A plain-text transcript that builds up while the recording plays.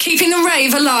Keeping the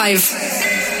rave alive.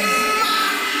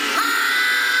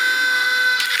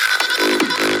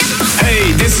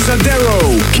 Hey, this is Adero,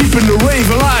 keeping the rave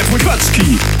alive with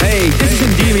Kutsky. Hey, this is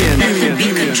Endymion.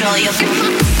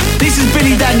 This is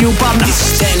Billy Daniel Butler.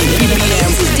 This is Danny BBM.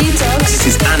 This is Detox. This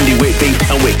is Andy Whitby,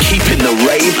 and we're keeping the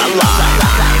rave alive.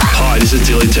 Hi, this is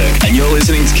Dilly Tech, and you're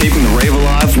listening to Keeping the Rave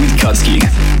Alive with Kutsky.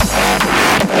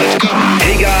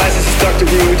 Hey guys, this is Dr.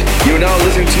 Rude. You're now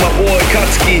listening to my boy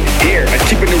Kutsky here at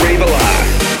Keeping the Rave Alive.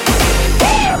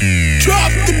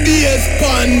 Drop the BS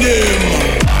Pandem.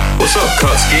 What's up,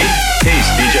 Kutsky? Peace,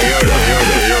 DJ Yoda.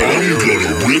 I'm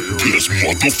gonna rip this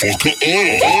motherfucker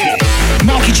up.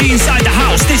 Marky G inside the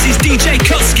house. This is DJ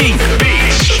Kutsky.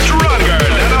 Beats stronger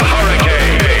than a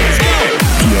hurricane.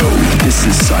 Yo, this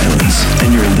is Silence,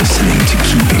 and you're listening to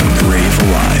Keeping the Rave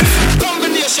Alive.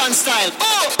 Combination style.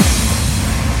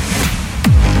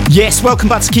 Yes, welcome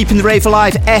back to Keeping the Rave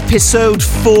Alive, episode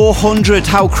 400.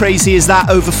 How crazy is that?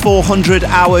 Over 400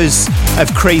 hours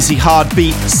of crazy hard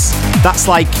beats. That's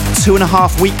like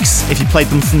 2.5 weeks if you played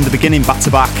them from the beginning back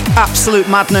to back. Absolute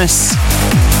madness.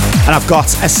 And I've got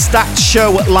a stacked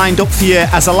show lined up for you,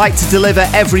 as I like to deliver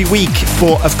every week,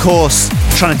 but of course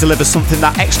trying to deliver something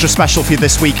that extra special for you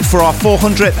this week. For our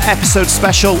 400th episode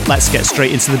special, let's get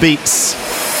straight into the beats.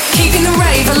 Keeping the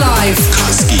rave alive.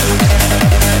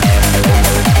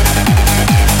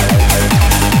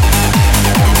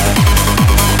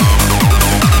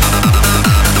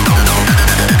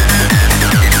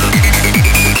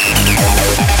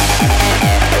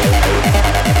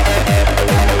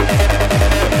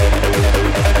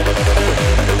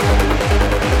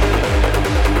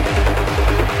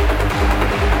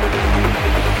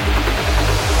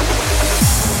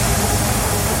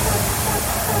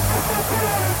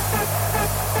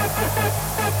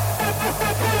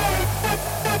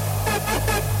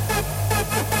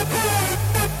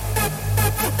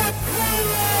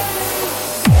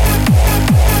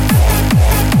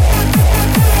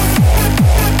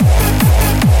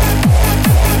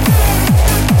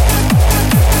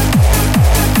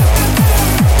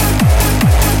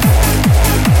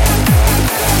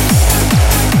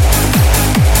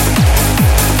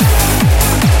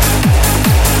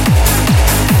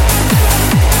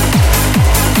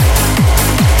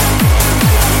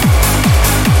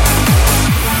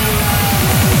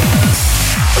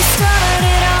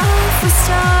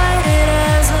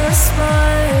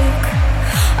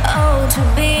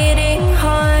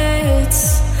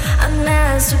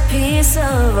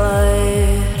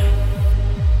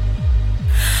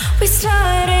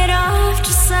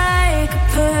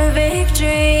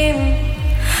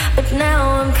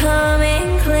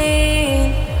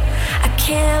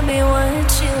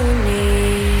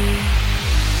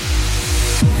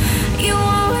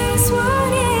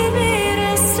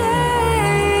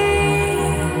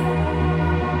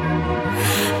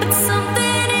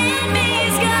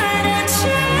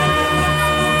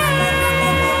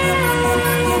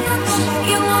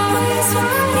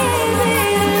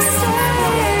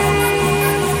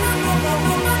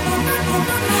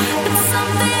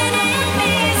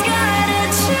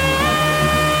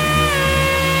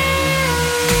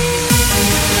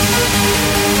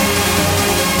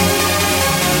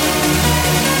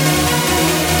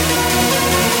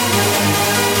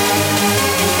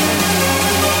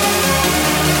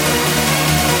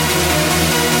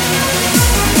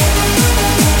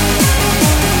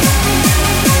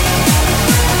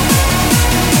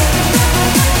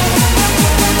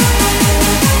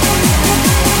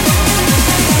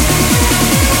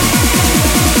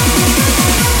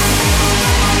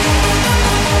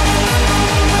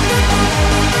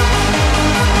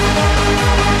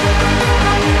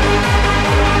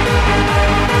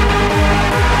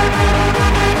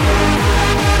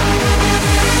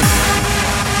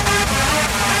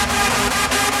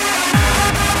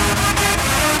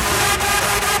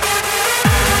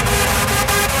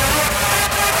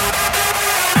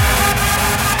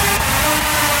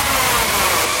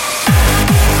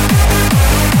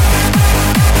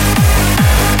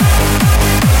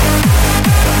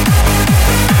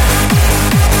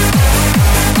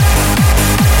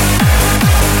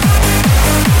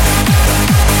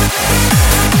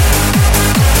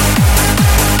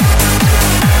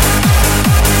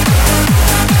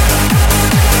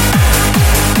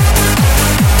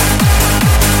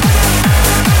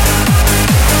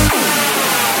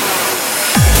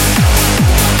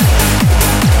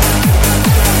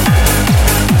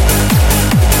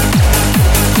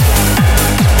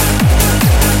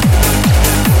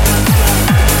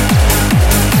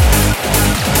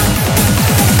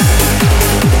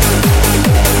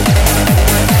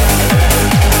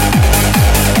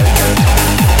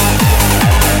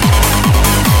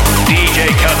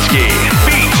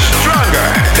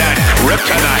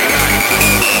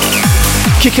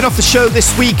 Kicking off the show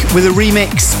this week with a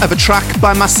remix of a track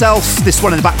by myself. This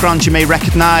one in the background you may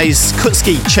recognise,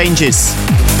 Kutski, Changes.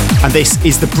 And this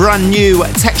is the brand new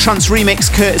Tech Trance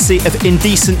remix courtesy of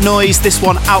Indecent Noise. This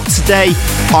one out today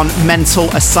on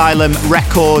Mental Asylum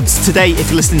Records. Today,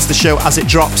 if you're listening to the show as it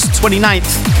drops,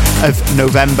 29th of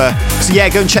November. So yeah,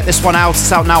 go and check this one out.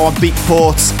 It's out now on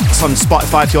Beatport. It's on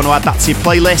Spotify if you want to add that to your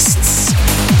playlists.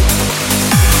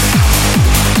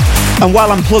 And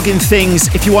while I'm plugging things,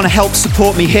 if you want to help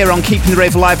support me here on Keeping the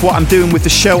Rave Alive, what I'm doing with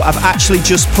the show, I've actually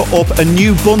just put up a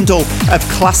new bundle of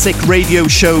classic radio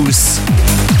shows.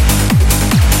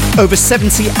 Over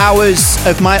 70 hours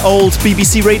of my old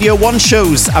BBC Radio 1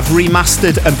 shows I've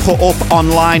remastered and put up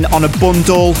online on a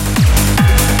bundle.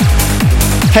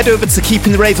 Head over to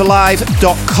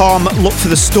keepingtheravealive.com, look for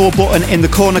the store button in the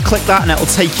corner, click that and it'll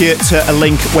take you to a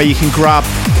link where you can grab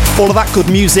all of that good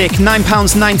music.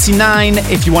 £9.99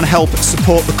 if you want to help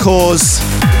support the cause.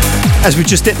 As we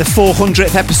just did the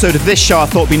 400th episode of this show, I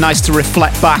thought it'd be nice to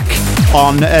reflect back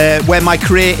on where my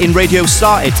career in radio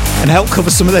started and help cover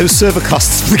some of those server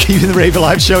costs for the Keeping the Rave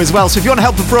Alive show as well. So if you want to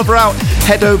help a brother out,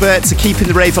 head over to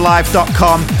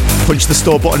keepingtheravealive.com, punch the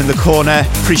store button in the corner.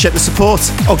 Appreciate the support.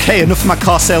 Okay, enough of my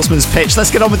car salesman's pitch.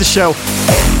 Let's get on with the show.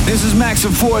 This is Max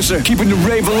Enforcer, keeping the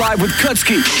rave alive with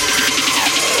Kutski.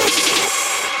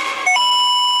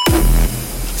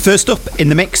 First up in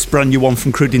the mix, brand new one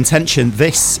from Crude Intention.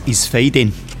 This is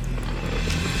Fading.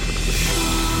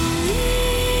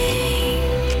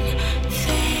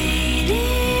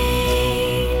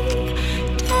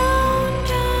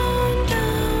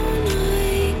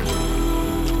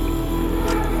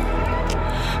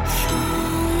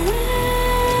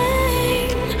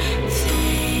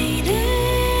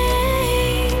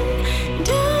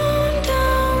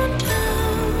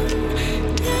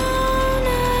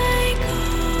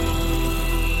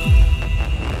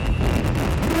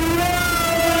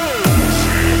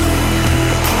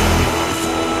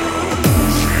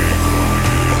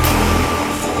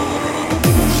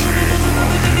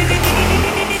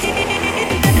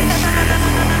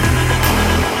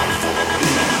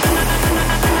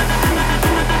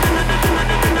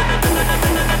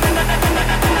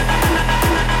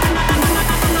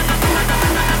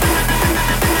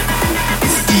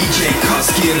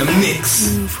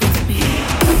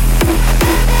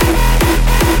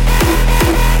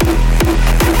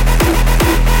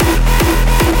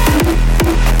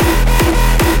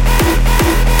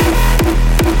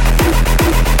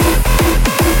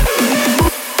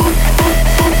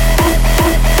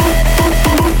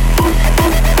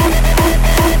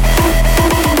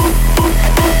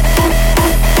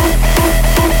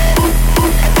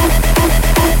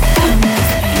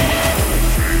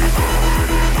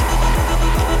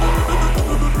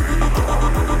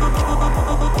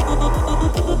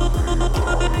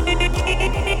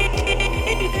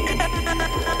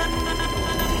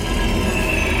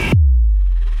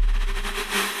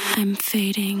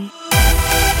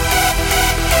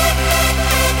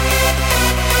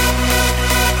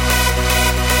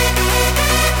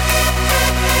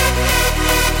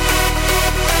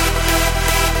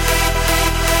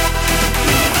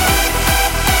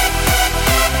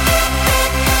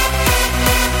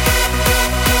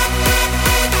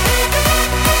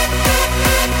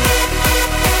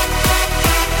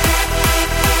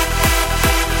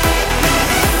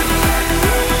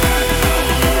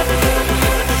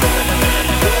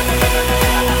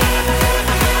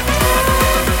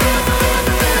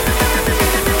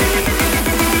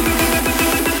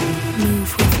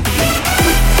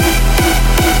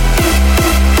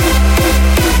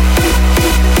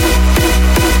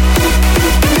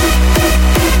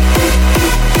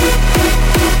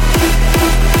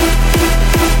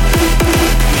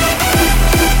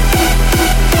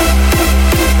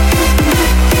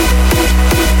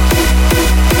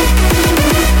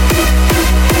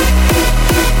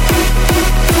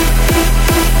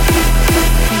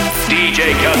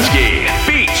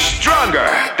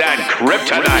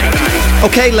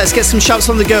 Okay, let's get some shouts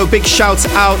on the go. Big shout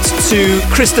out to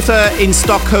Christopher in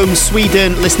Stockholm,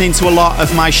 Sweden, listening to a lot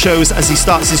of my shows as he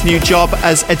starts his new job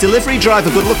as a delivery driver.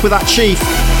 Good luck with that, Chief.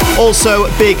 Also,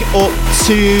 big up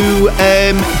to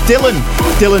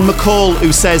Dylan McCall,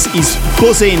 who says he's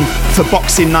buzzing for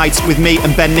Boxing Night with me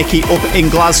and Ben Nicky up in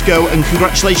Glasgow, and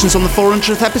congratulations on the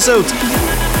 400th episode.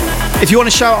 If you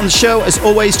want to shout on the show, as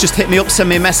always, just hit me up, send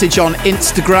me a message on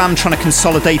Instagram, trying to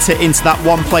consolidate it into that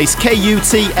one place,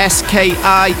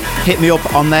 KUTSKI. Hit me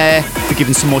up on there for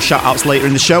giving some more shout outs later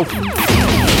in the show.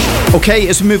 Okay,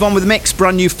 as we move on with the mix,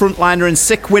 brand new Frontliner and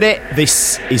Sick with it.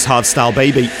 This is Hardstyle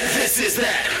Baby. This is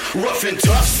that rough and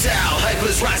tough style,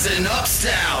 hypers rising up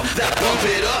style, that bump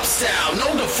it up style,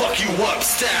 no fuck you up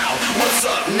style. What's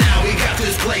up now? We got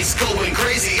this place going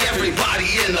crazy. Everybody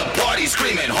in the party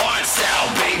screaming hard style,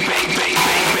 baby, baby, baby,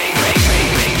 baby, baby,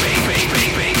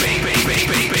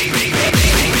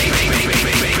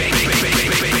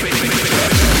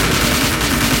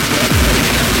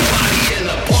 everybody in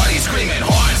the party screaming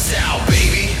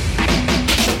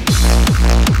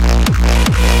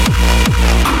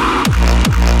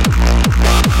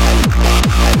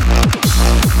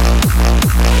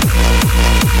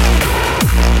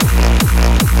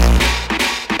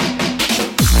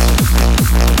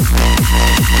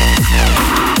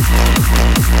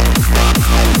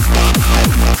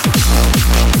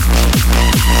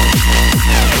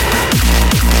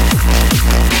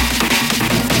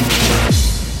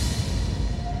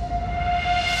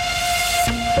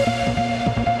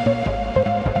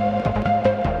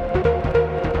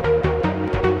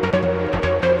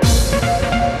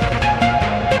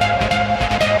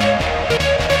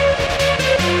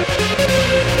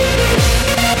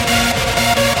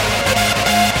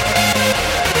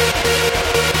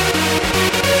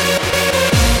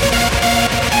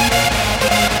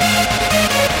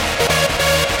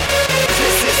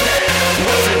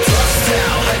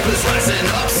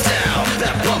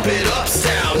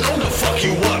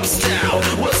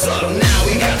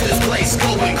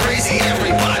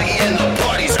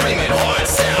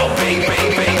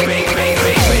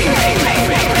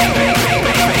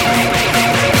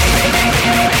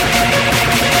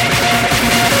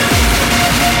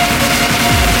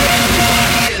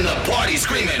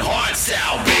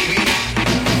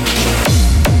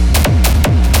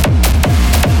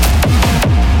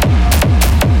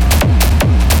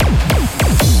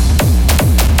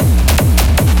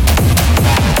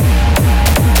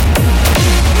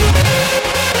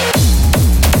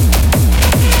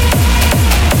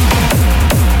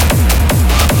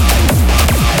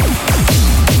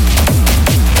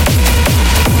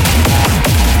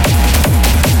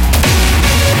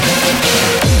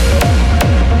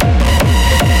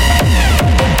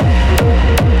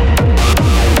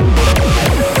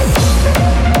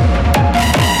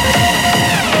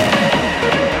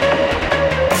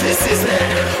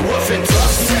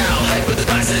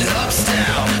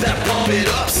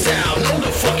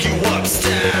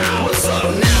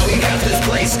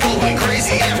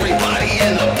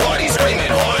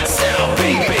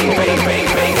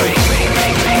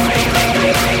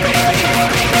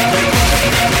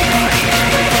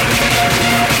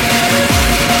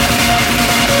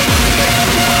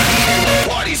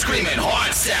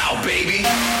hard style, baby.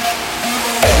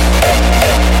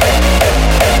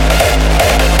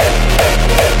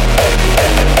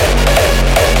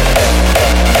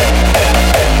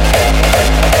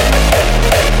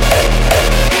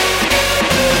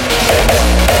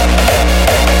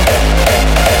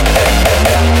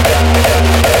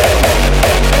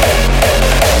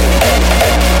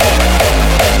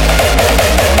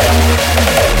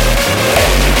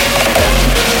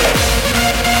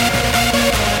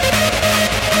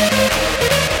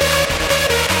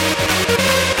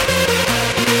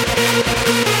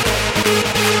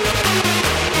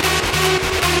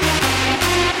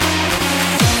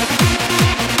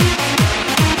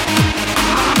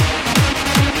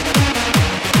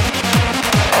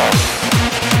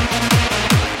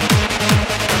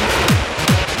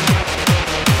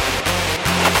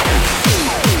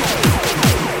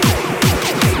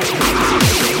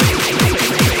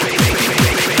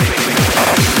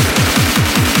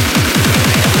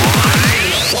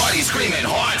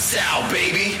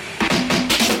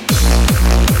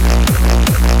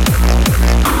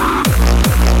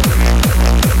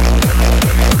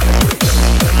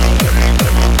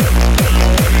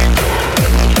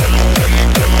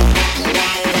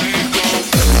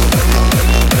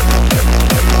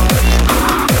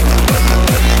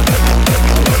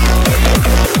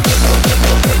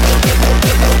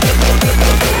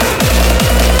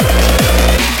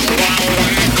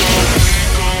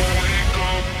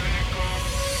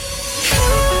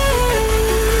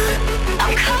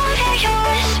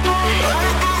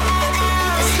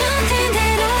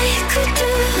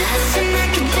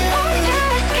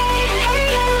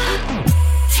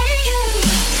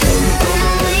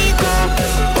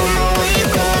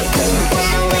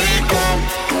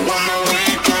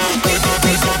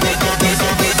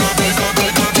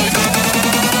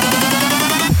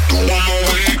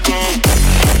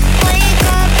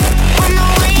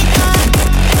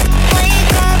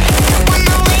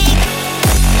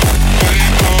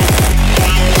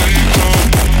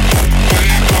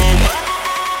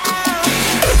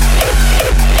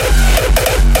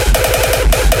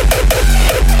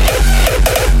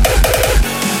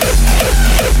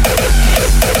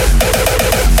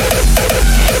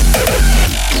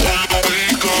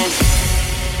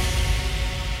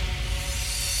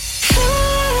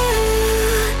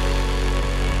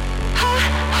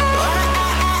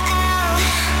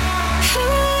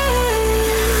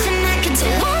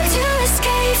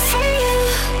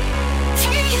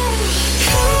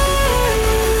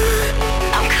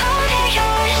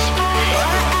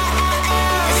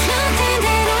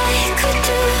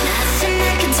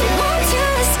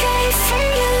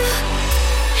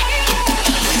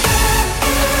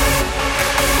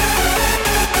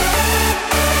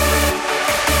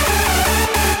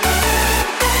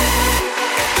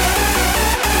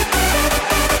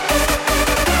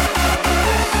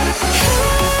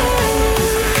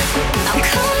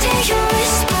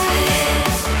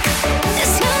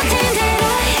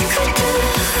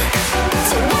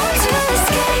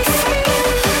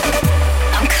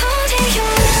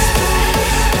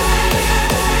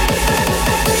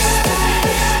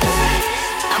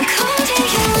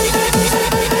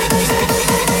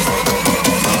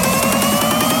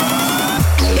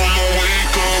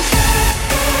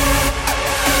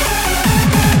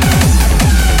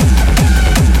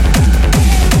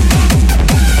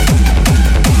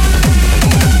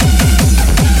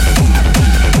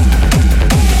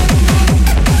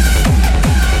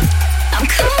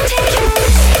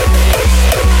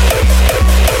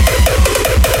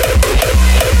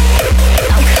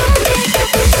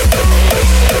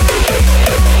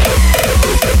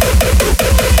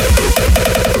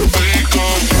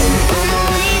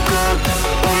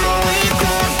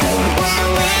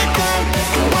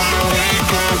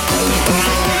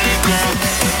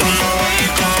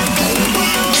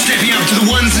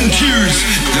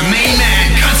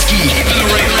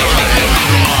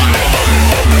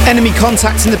 Enemy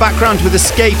Contact in the background with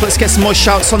Escape. Let's get some more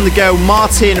shouts on the go.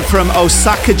 Martin from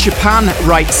Osaka, Japan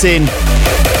writes in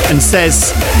and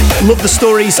says, love the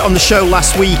stories on the show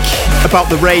last week about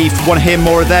the rave, want to hear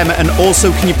more of them, and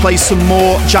also can you play some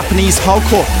more Japanese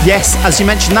hardcore? Yes, as you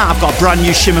mentioned that, I've got a brand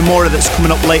new Shimamura that's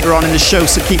coming up later on in the show,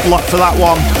 so keep locked for that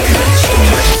one.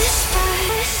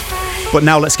 But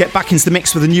now let's get back into the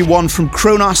mix with a new one from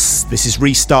Kronos. This is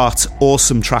Restart.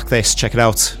 Awesome track this, check it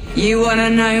out. You wanna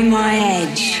know my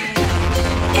edge?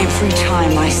 Every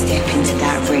time I step into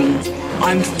that ring,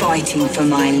 I'm fighting for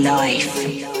my life.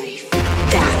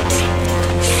 That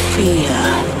fear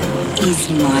is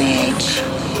my edge.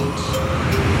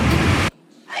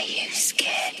 Are you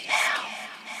scared now?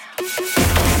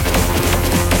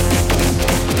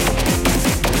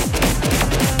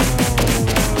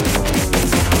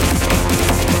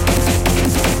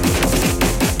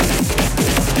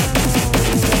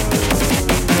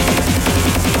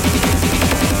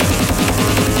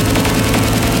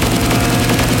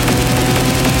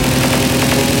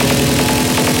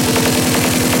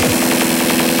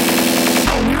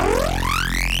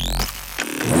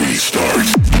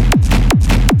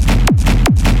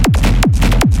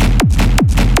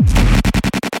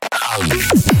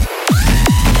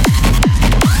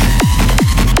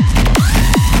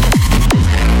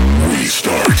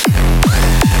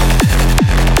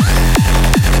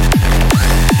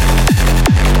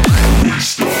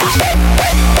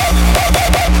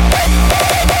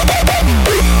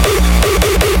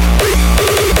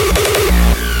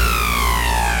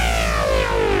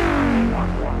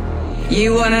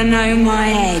 You wanna know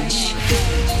my edge?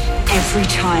 Every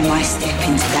time I step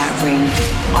into that ring,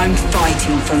 I'm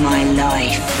fighting for my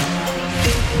life.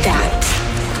 That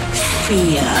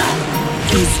fear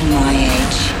is my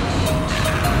edge.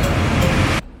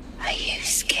 Are you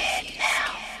scared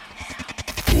now?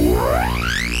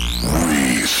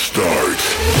 Restart.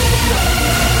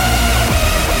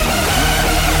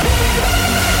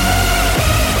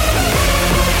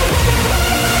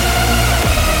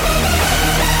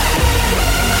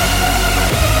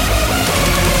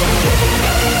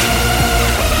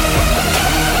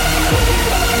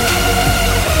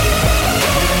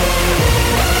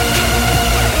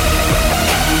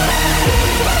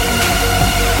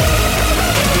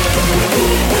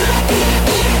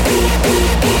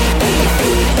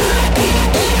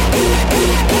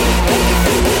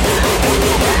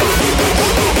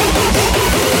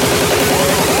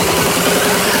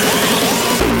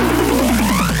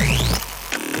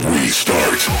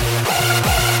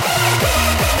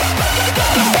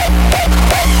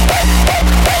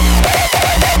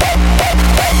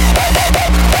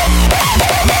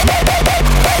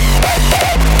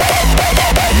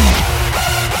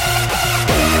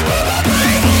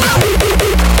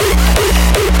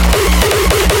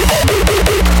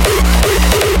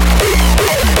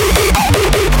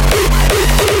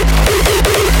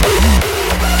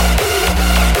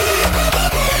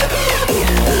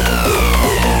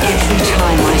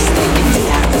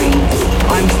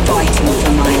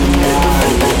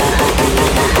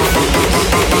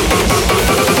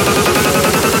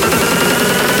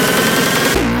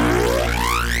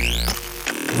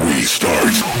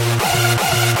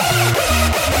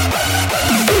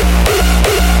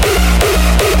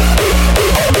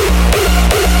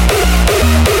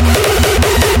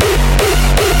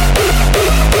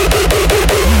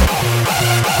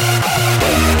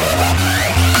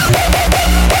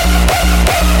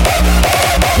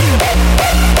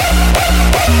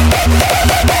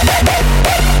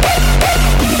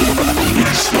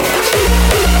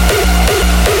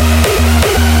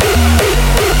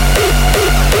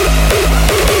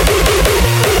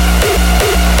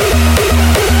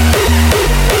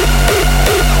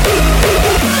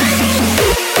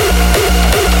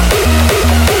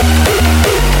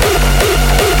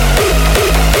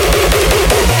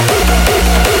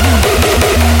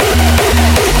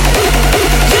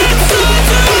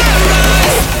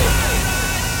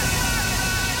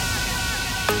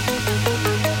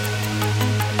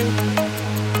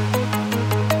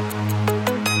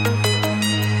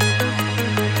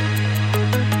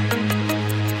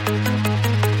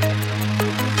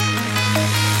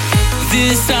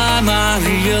 This time I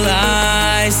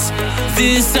realize,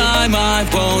 this time I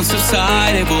won't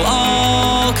subside. It will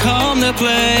all come to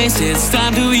place. It's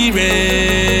time to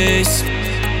erase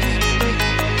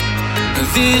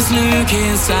this look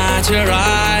inside your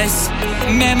eyes.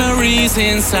 Memories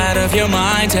inside of your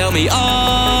mind tell me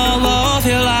all of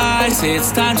your lies.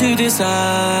 It's time to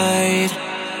decide.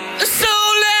 So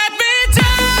let me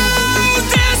down.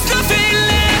 There's nothing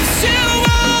left to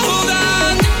hold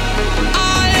on.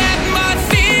 I let my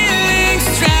feelings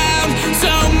drown.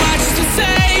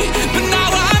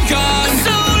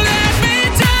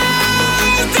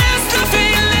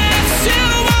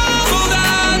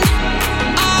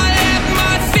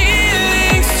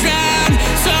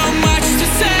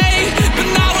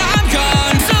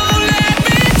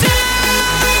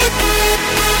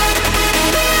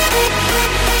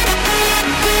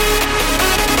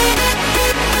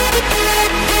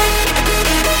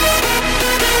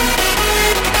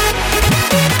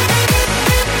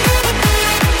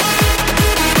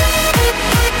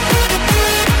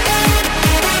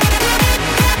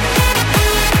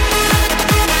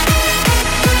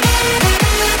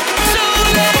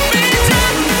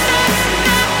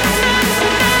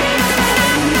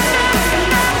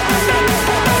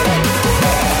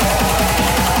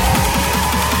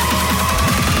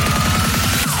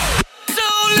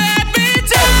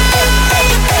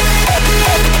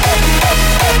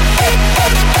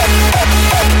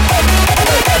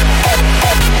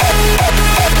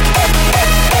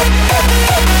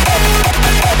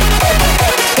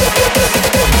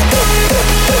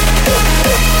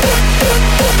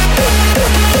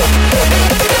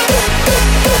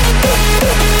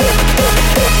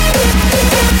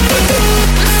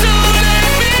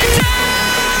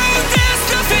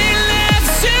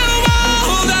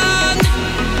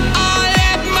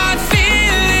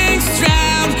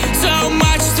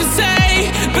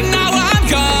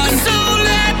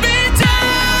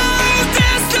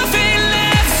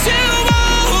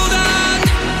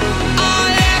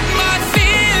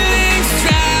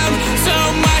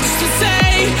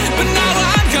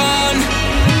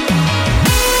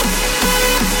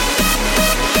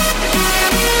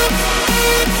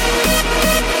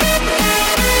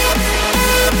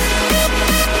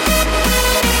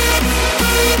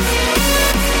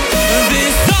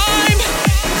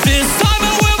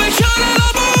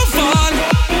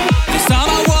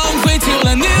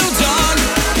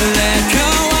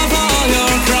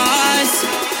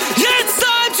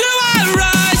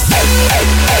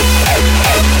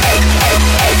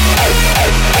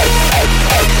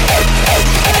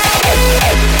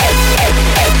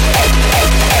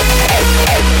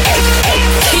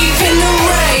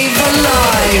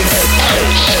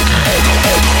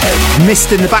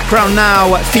 Mist in the background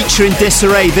now, featuring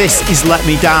Disarray. This is Let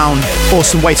Me Down.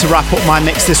 Awesome way to wrap up my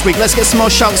mix this week. Let's get some more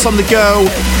shouts on the go.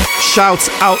 Shout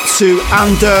out to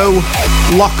Ando,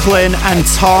 Lachlan and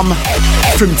Tom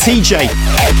from TJ.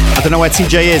 I don't know where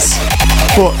TJ is,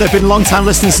 but they've been long-time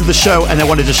listeners to the show and they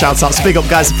wanted to shout out. So big up,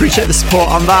 guys. Appreciate the support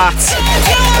on that.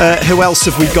 Who else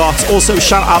have we got? Also,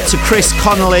 shout out to Chris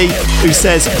Connolly, who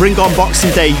says, bring on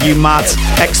Boxing Day, you mad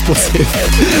expletive.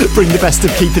 Bring the best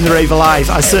of Keeping the Rave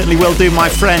Alive. I certainly will do, my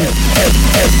friend.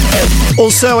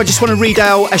 Also, I just want to read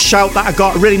out a shout that I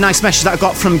got, a really nice message that I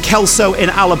got from Kelso in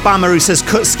Alabama, who says,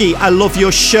 Kutski, I love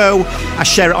your show. I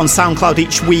share it on SoundCloud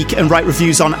each week and write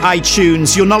reviews on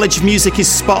iTunes. Your knowledge of music is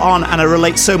spot on and I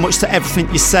relate so much to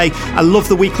everything you say. I love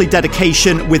the weekly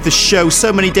dedication with the show.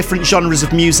 So many different genres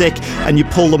of music and you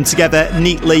pull them together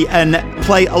neatly and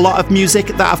play a lot of music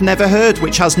that I've never heard,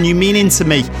 which has new meaning to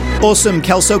me. Awesome,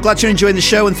 Kelso. Glad you're enjoying the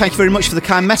show and thank you very much for the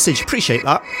kind message. Appreciate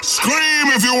that. Scream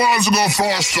if you want to go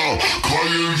faster.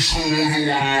 Playing so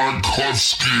like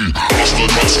Kutski. Hasta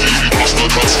Kutski, Hasta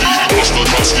Kutski, Hasta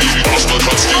Kutski, Hasta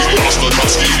Kutski, Hasta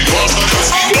Kutski, Hasta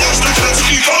Kutski, Hasta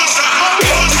Kutski, Hasta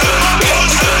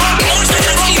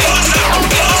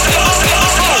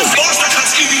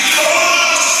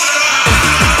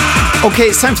Okay,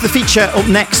 it's time for the feature up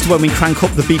next when we crank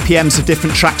up the BPMs of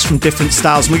different tracks from different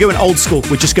styles. And we're going old school.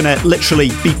 We're just going to literally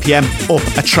BPM up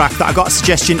a track that I got a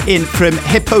suggestion in from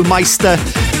Hippo Meister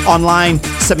online.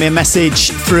 Sent me a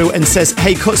message through and says,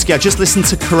 hey Kutski, I just listened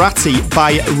to Karate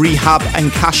by Rehab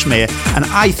and Kashmir and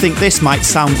I think this might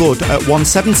sound good at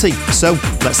 170. So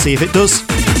let's see if it does.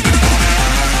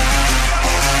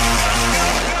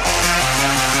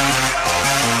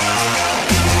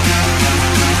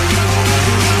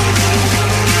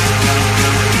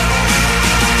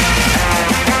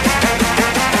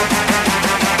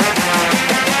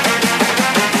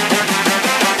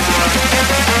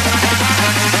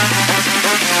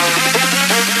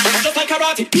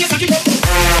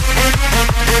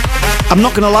 I'm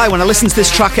not going to lie, when I listened to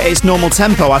this track at its normal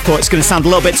tempo, I thought it's going to sound a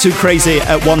little bit too crazy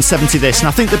at 170 this, and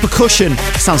I think the percussion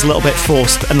sounds a little bit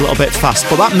forced and a little bit fast,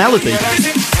 but that melody,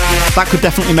 that could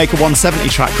definitely make a 170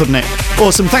 track, couldn't it?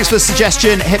 Awesome, thanks for the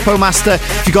suggestion, Hippo Master.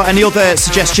 If you've got any other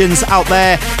suggestions out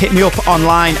there, hit me up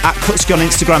online at Kutski on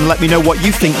Instagram and let me know what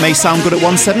you think may sound good at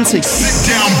 170.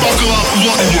 Sit down, buckle up,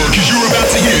 London work, cause you're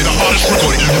about to hear the hottest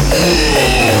record in the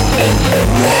world.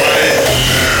 Right?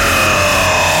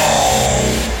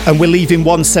 And we're leaving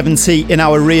 170 in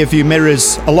our rear view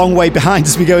mirrors, a long way behind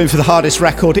as we go in for the hardest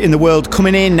record in the world,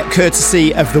 coming in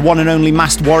courtesy of the one and only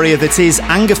masked warrior that is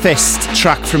Angerfist,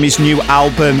 track from his new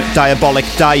album Diabolic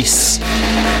Dice.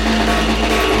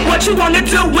 What you wanna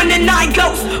do when the night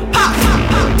goes pop?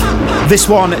 This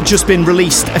one just been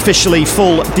released officially,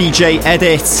 full DJ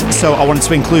edit, so I wanted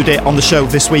to include it on the show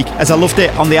this week as I loved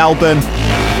it on the album.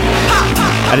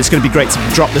 And it's going to be great to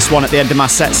drop this one at the end of my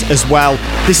sets as well.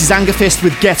 This is Angerfist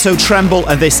with Ghetto Tremble,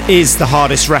 and this is the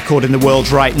hardest record in the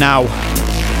world right now.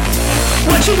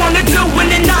 What you wanna do when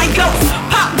the night goes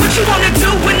pop? What you wanna do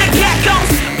when the cat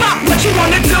goes pop? What you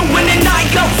wanna do when the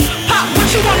night goes pop? What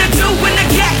you wanna do when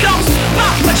the cat goes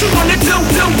pop? What you wanna do?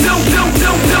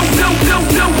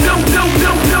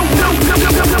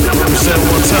 Say it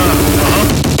one time.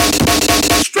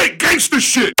 Straight gangster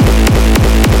shit.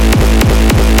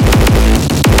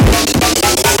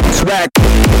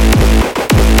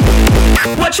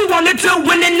 What you wanna do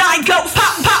when the night goes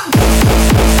pop, pop?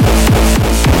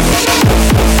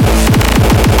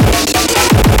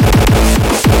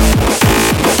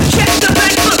 Check the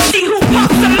bank book, see who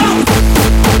pops the most.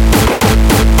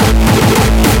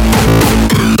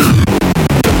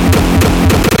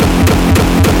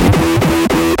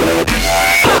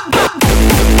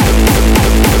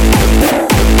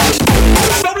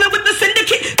 Rolling with the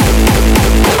syndicate.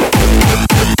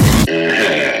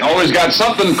 Always got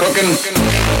something cooking.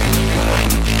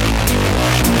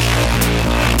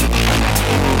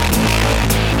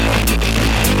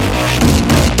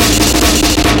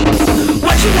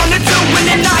 What you wanna do when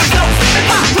the night goes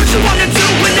pop? What you wanna do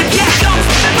when the cat goes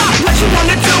pop? What you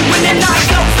wanna do when the night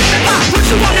goes pop? What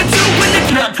you wanna do when the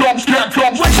cat comes?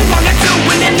 What you wanna do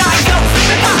when the night goes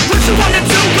pop? What you wanna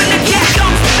do when the cat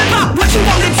comes pop? What you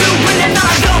wanna do when the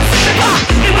night goes pop?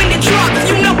 And when it drops,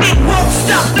 you know it won't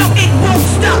stop. No, it won't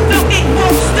stop. No, it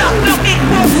won't stop. No, it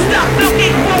won't stop. No,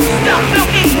 it won't stop. No,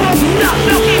 it won't stop.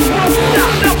 No, it won't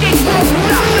stop. No, it won't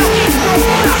stop. No, it won't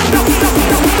stop.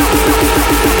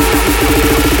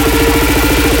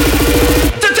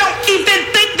 So don't even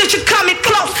think that you're coming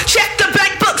close. Check the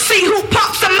bank book, see who pops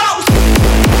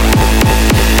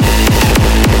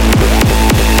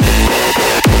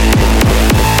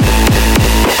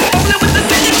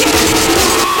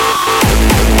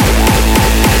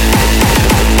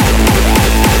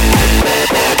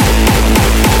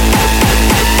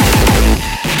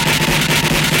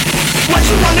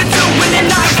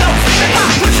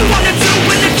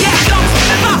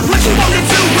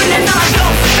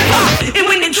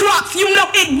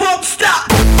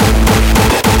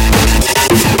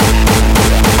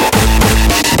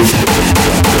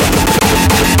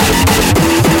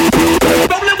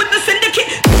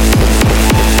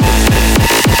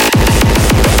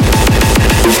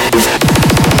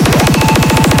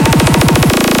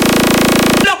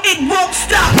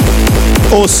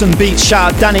Awesome beats.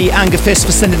 Shout out Danny Angerfist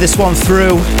for sending this one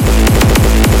through.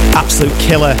 Absolute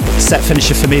killer set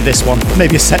finisher for me, this one.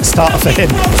 Maybe a set starter for him.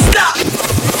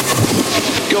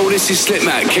 Yo, this is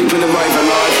Slipmatt, keeping the rave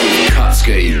alive with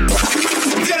Kutski.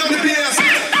 Get on the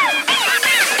BS.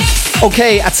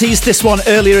 Okay, I teased this one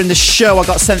earlier in the show. I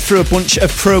got sent through a bunch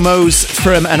of promos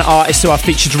from an artist who I've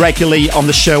featured regularly on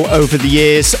the show over the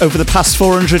years, over the past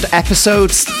 400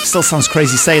 episodes. Still sounds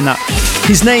crazy saying that.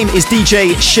 His name is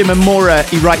DJ Shimamura.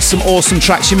 He writes some awesome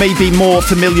tracks. You may be more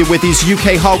familiar with his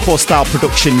UK hardcore style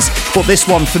productions, but this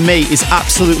one for me is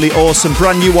absolutely awesome.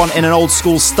 Brand new one in an old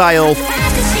school style.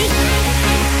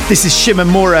 This is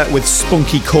Shimamura with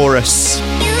Spunky Chorus.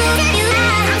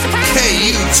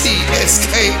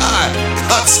 Kutski,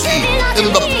 Kutski,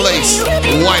 in the place.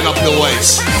 Wind up your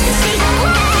waist.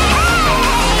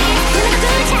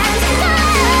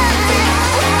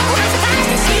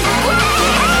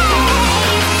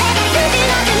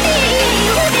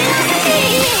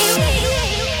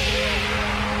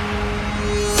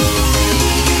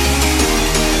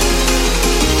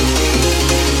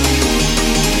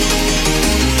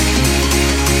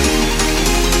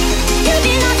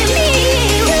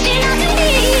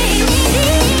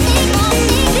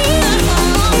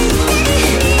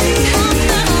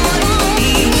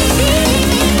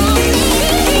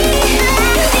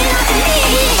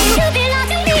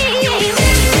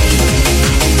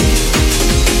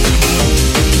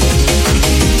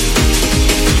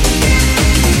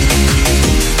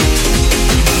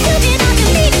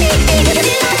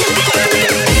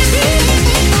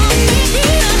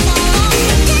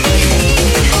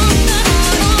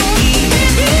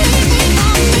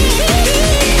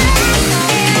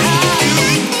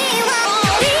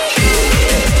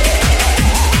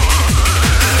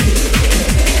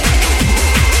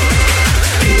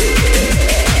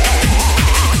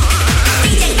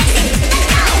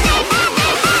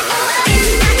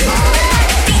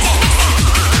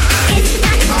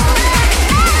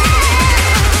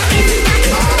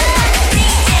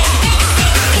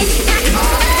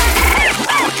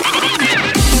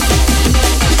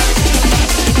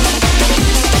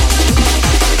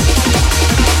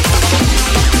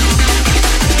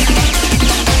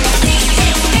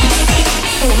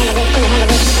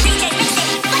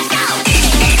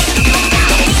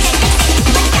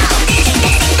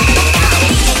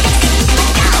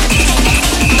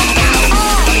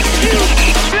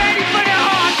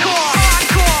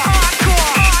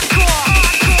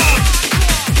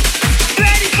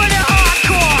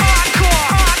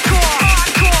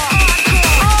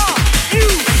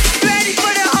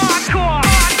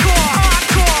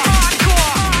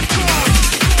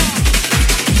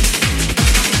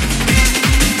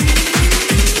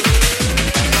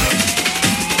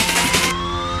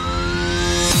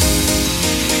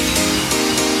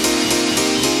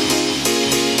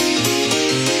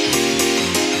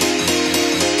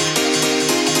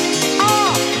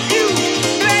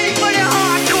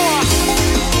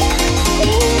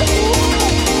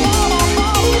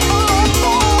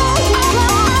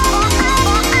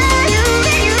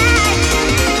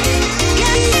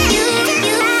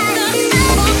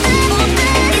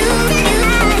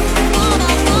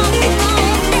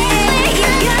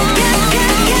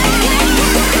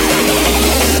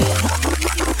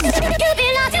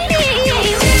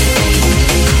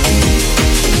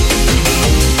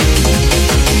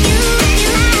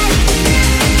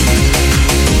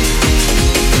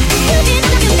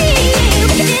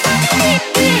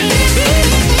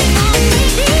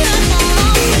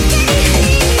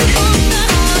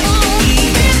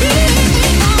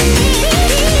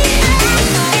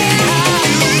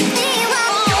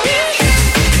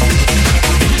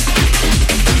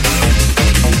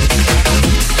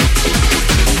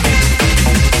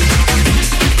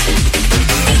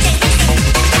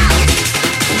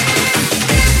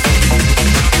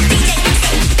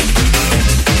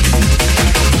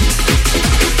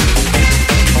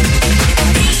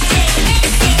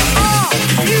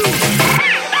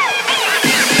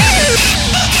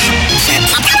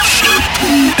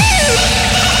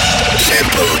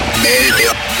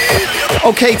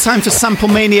 Okay, time for Sample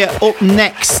Mania up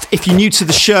next. If you're new to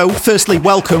the show, firstly,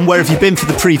 welcome. Where have you been for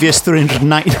the previous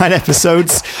 399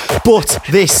 episodes? But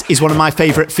this is one of my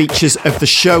favourite features of the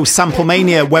show, Sample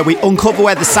Mania, where we uncover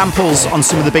where the samples on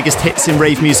some of the biggest hits in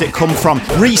rave music come from.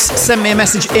 Reese sent me a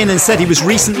message in and said he was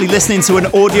recently listening to an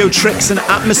Audio Tricks and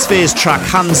Atmospheres track,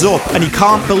 Hands Up, and he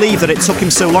can't believe that it took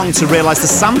him so long to realise the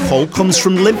sample comes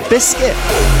from Limp Bizkit.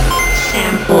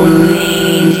 Sample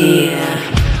Mania.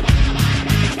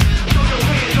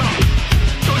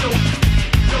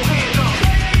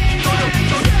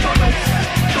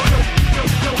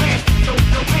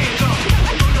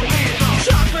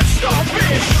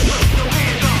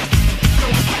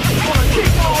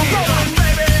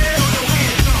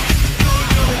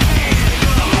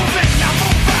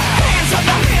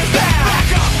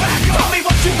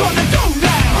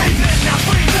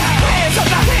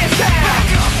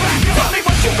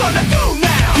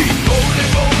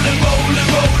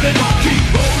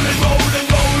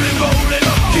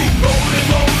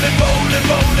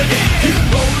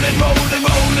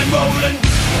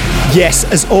 Yes,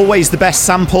 as always, the best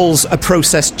samples are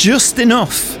processed just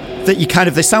enough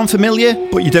that they sound familiar,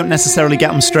 but you don't necessarily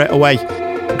get them straight away.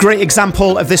 Great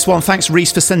example of this one. Thanks,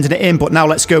 Reese, for sending it in. But now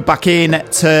let's go back in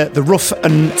to the rough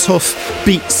and tough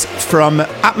beats from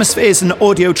Atmospheres and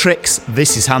Audio Tricks.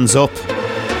 This is Hands Up.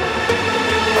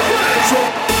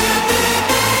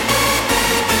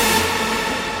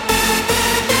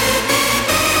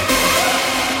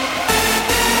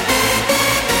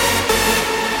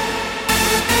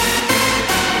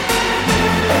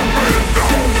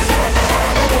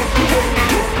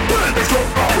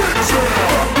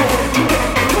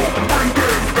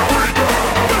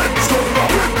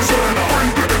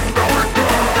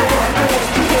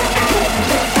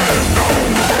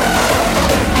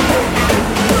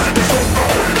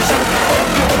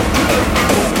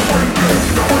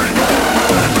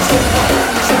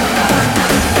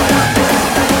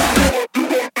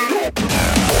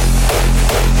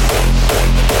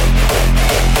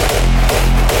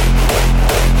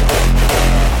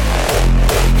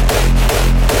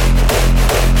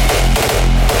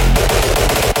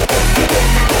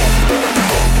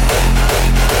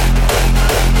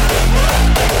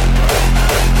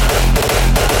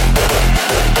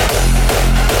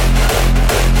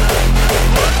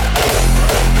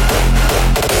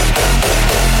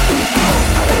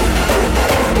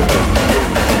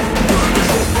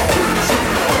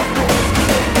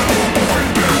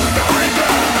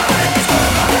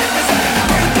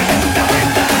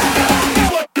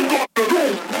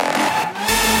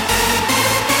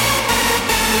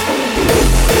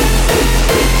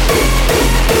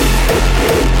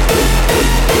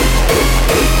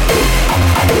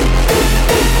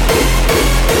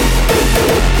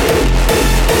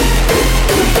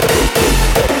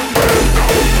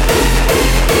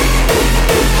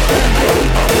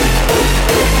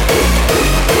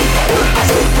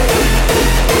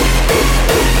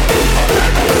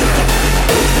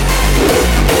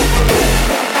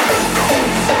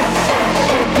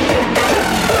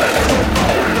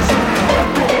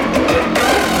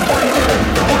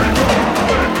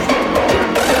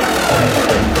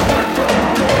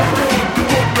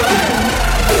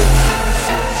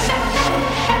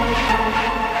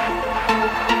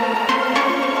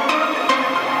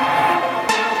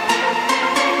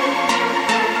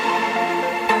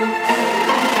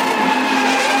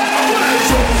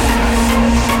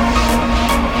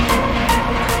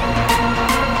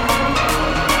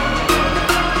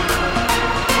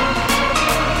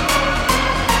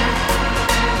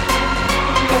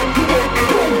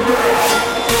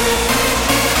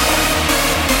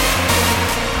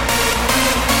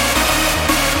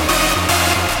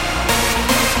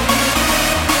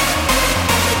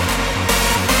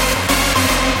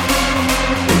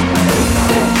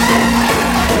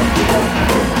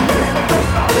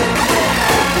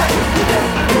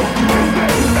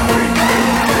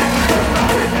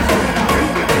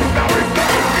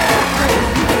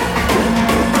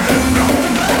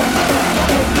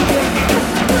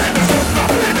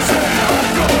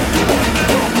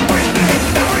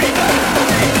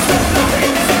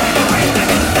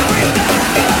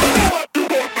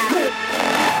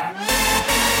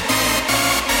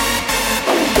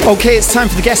 Okay, it's time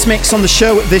for the guest mix on the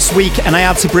show this week, and I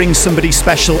had to bring somebody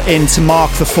special in to mark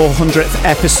the 400th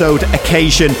episode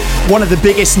occasion. One of the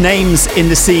biggest names in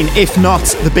the scene, if not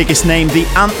the biggest name, the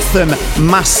Anthem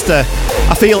Master.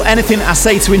 I feel anything I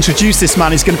say to introduce this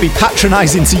man is going to be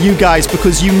patronising to you guys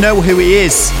because you know who he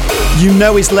is. You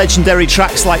know his legendary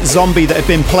tracks like Zombie that have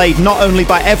been played not only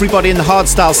by everybody in the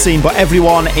hardstyle scene, but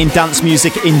everyone in dance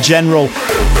music in general.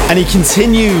 And he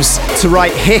continues to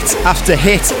write hit after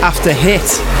hit after hit.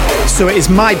 So it is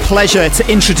my pleasure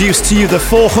to introduce to you the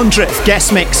 400th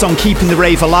guest mix on Keeping the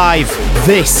Rave Alive.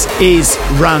 This is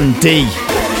RanD.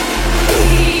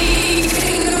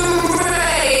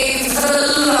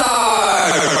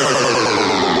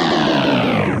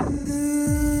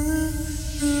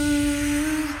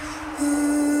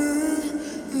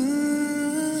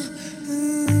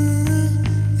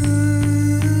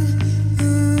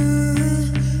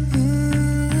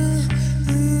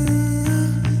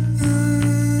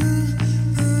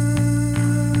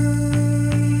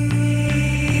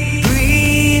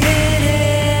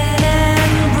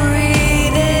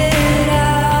 Breathe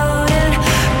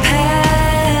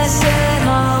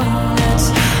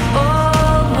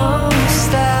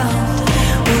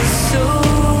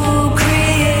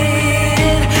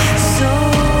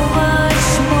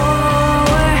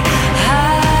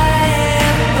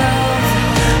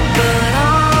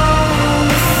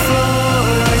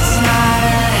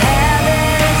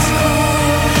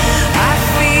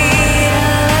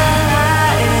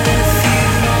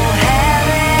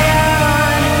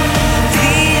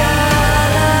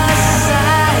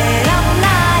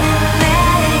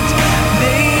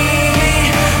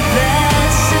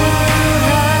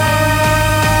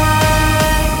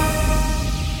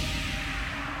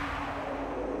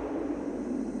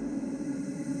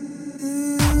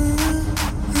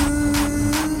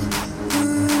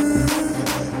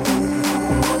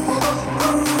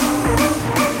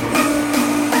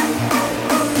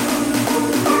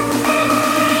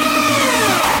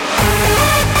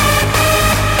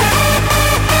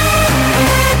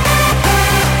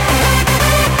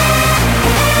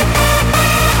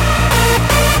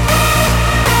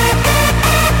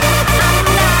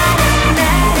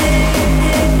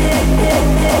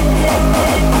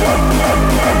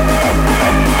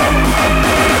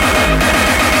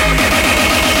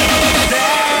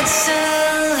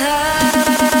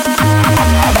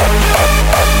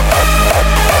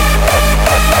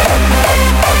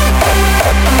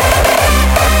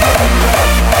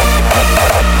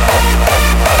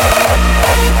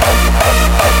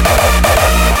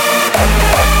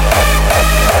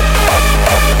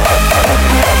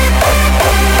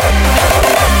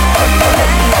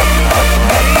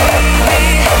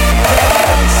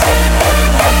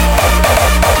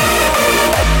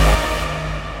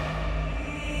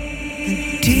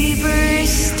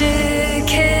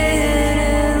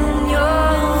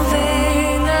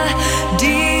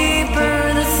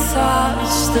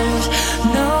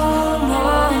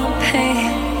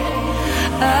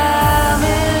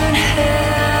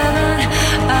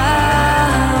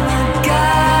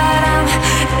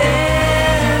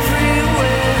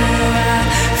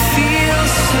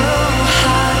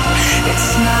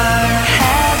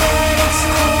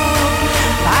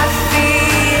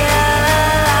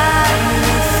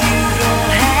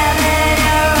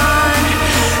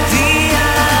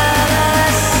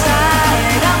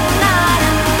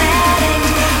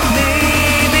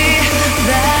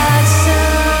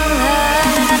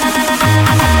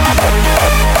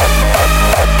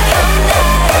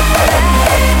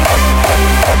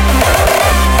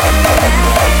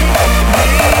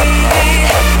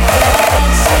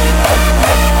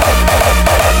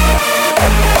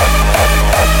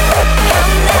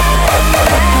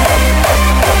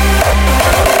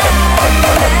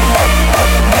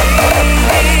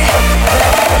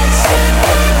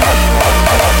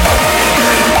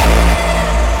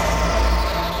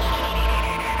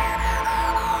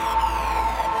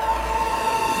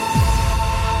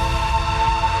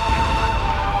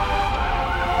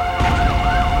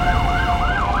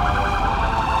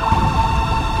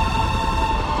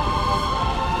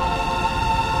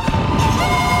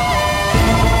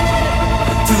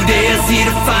see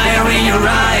the fire in your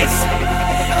eyes,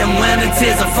 and when the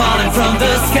tears are falling from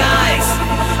the skies,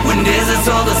 when this is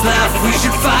all that's left, we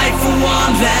should fight for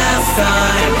one last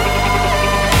time.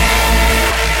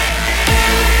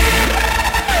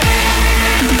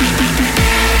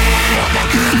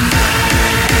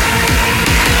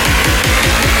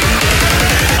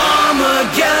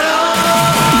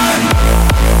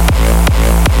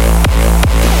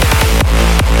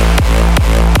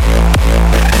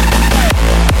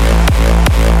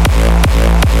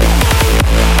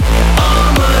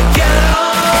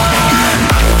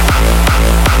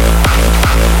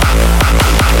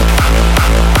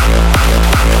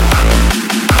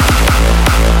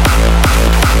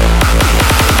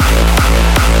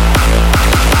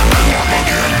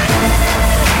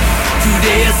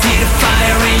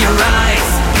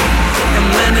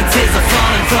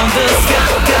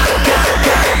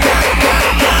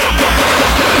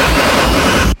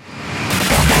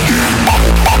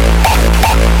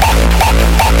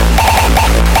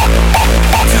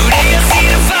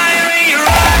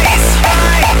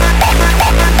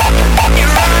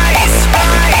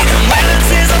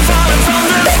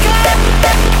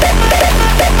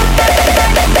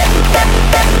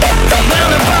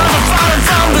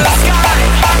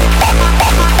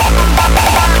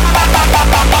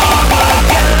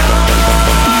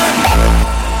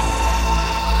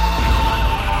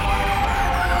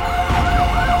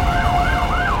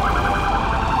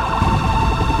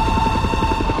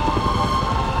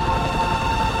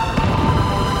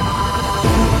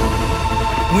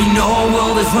 We know our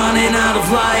world is running out of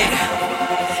light,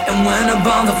 and when the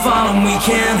bombs are falling we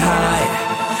can't hide.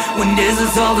 When this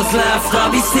is all that's left, I'll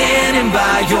be standing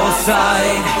by your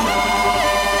side.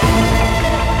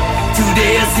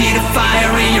 Today I see the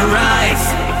fire in your eyes,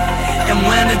 and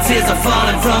when the tears are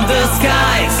falling from the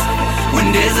skies,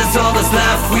 when this is all that's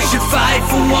left, we should fight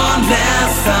for one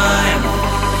last time.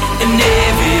 And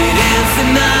if it ends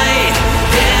tonight,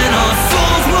 then our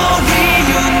souls will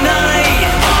reunite.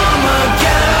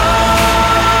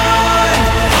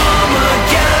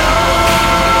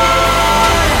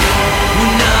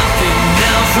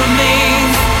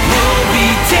 Remains, we'll be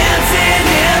dancing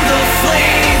in the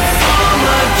flames.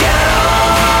 Armageddon,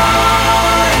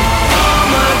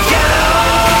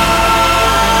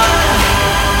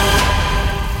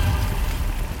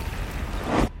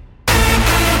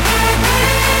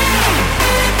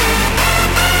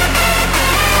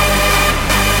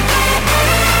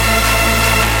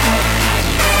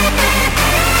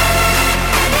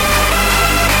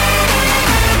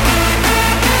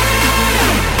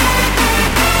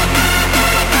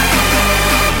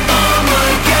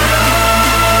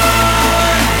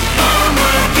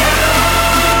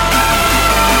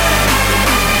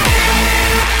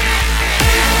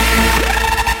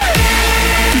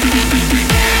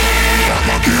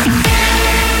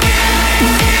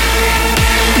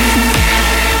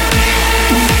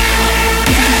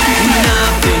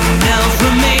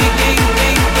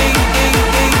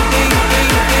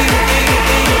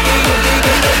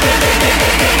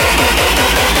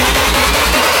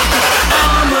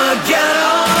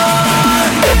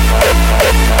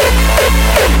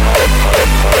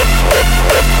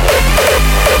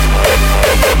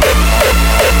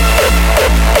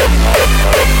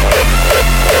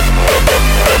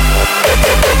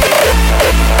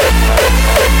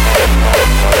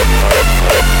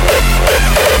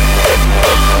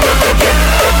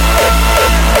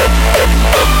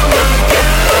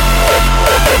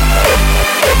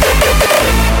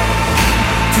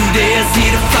 Today I see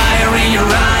the fire in your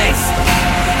eyes,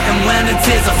 and when the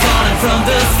tears are falling from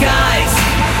the skies,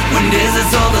 when this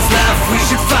is all that's left, we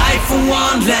should fight for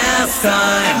one last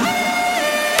time.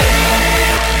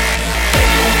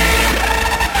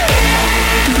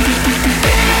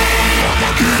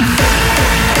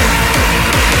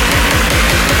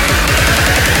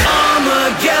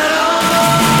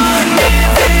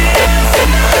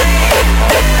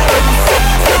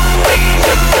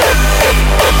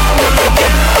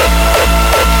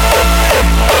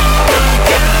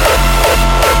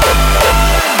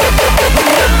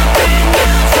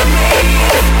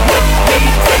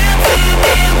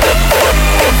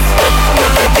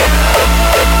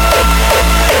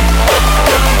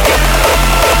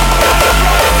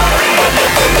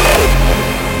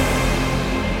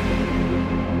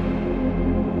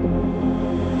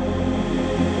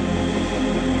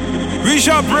 We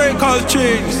shall break all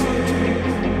chains,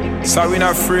 so we're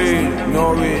not afraid,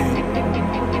 no way.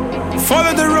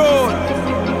 Follow the road,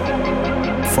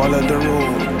 follow the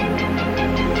road.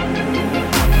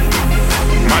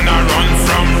 Man, I run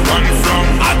from,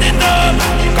 I did up.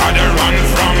 Gotta run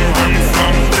from.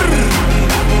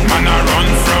 Man, I run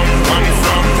from.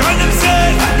 Tell them say,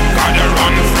 gotta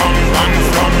run from. Man, I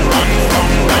run from.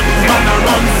 Man, I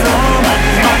run from.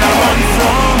 Man, I run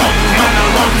from.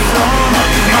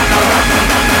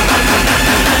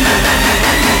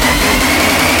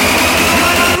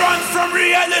 Man, I run from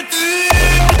reality.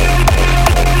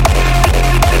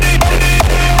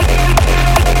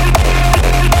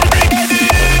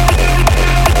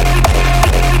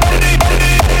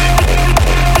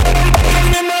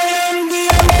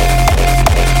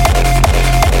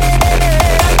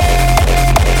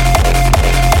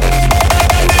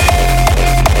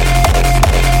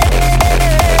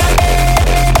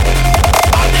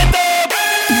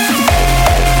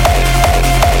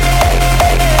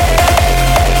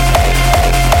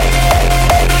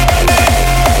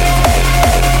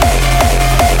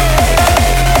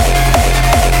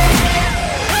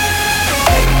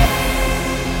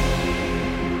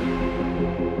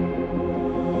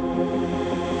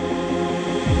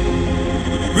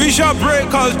 We shall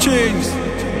break all chains,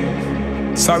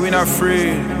 so we not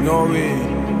afraid, no way.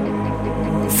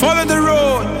 Follow the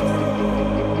road,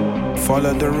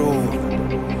 follow the road.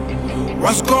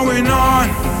 What's going on?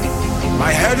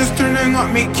 My head is turning up,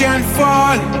 me can't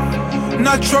fall.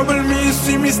 Not trouble me,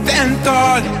 see me stand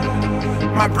tall.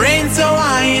 My brain's so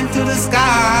high into the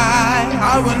sky,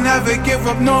 I will never give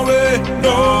up, no way,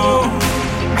 no.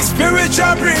 My spirit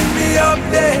shall bring me up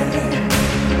there,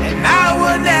 and I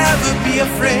will never be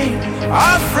afraid.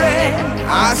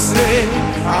 I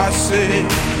say,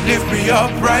 lift me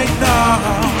up right now.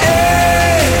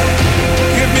 Hey,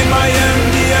 give me my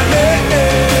MDMA,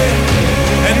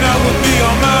 and I will be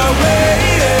on my way.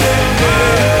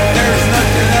 There's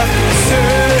nothing left to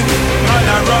say, man,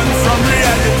 I run from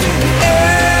reality.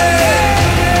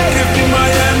 Hey, give me my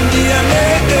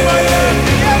MDMA,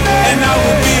 and I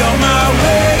will be on my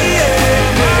way.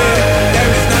 There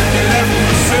is nothing left to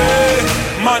say,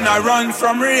 man, I run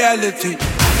from reality.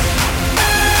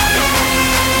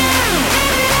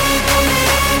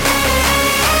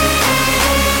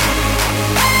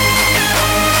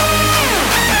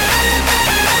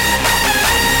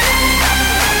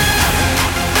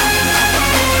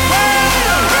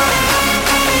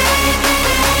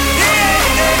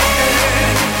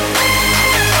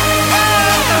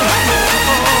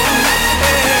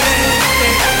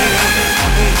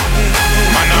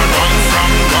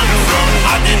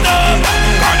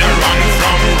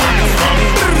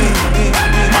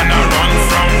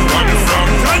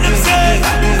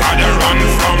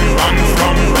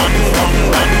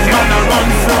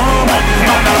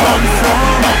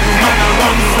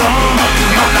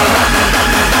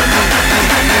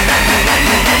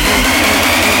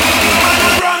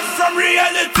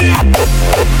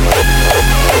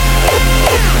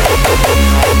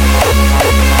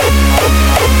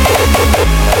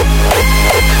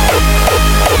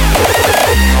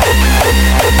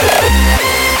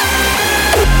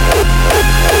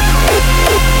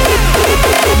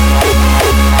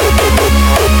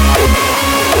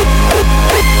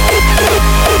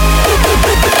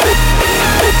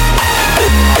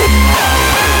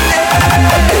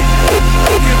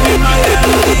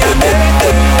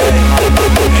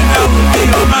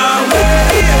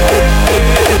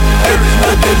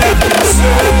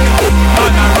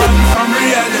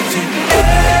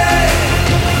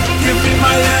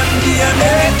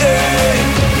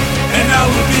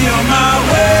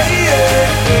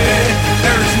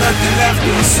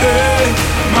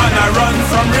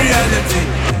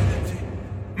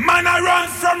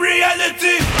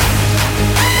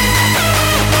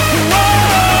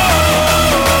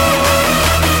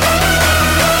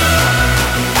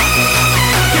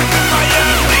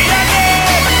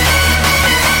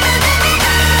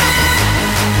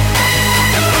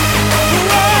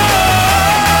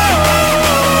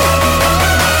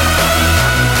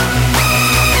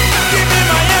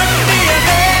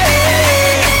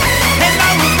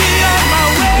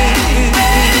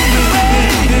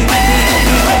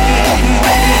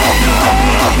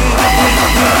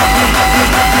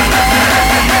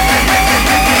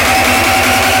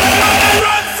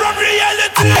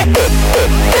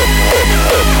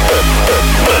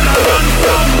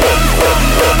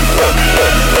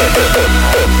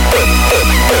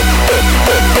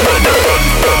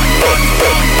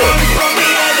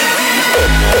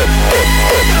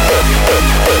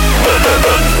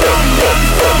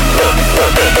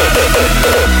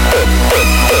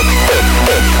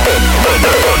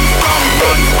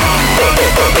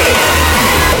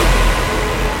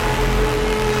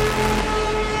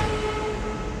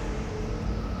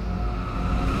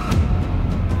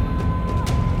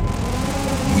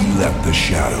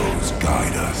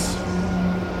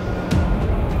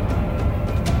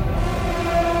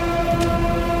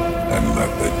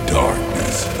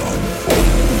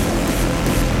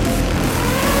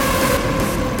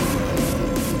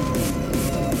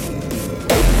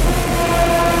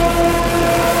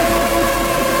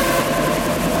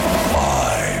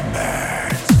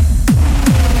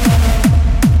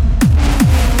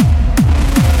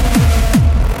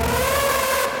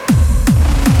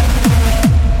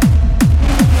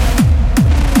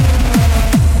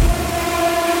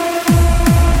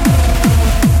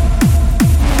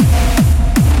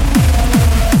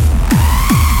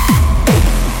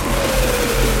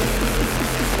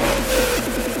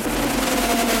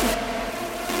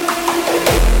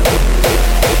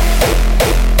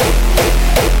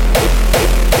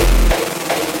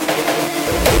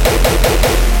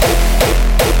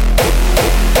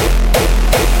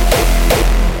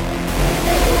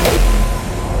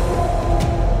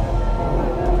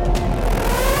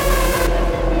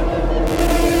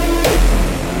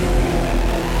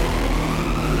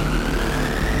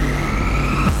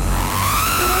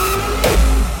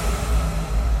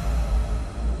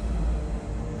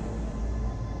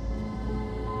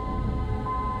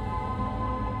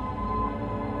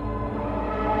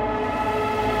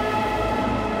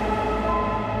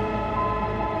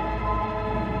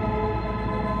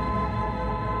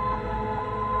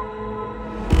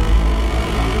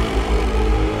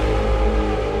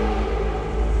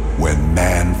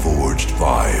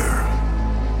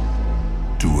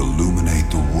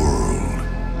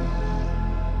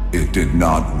 It did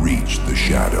not reach the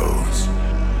shadows,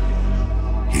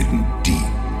 hidden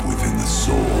deep within the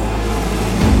soul.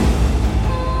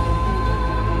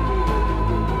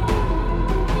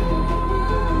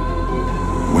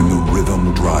 When the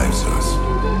rhythm drives us,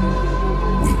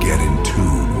 we get in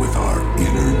tune with our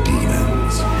inner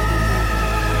demons.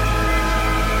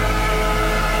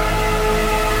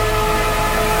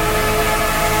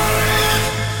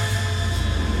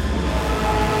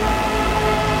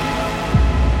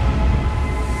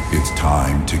 It's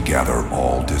time to gather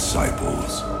all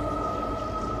disciples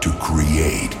to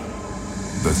create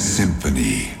the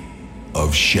symphony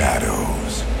of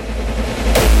shadows.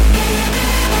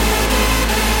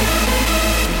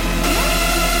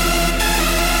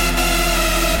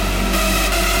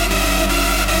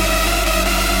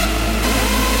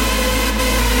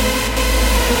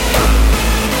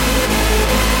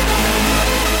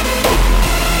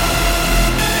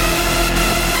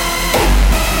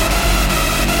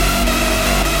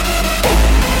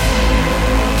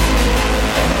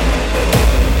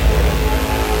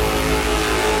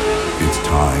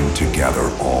 To gather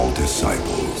all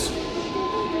disciples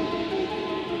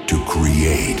to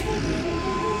create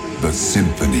the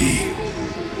symphony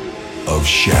of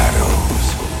shadows.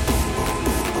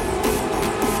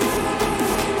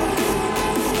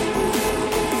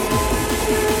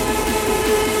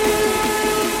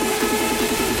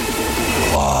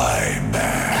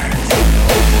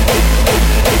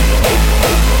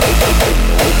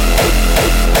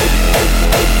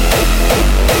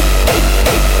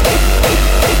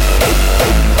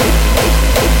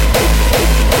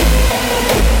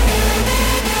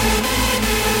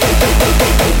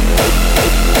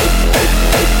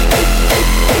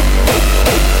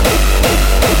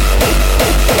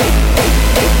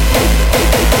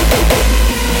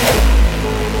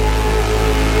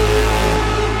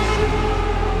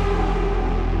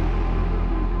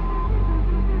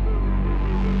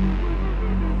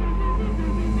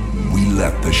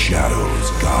 Let the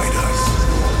shadows guide us.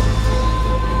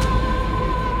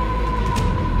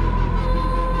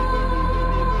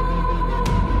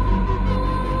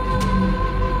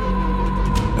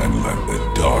 And let the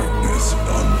darkness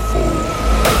unfold.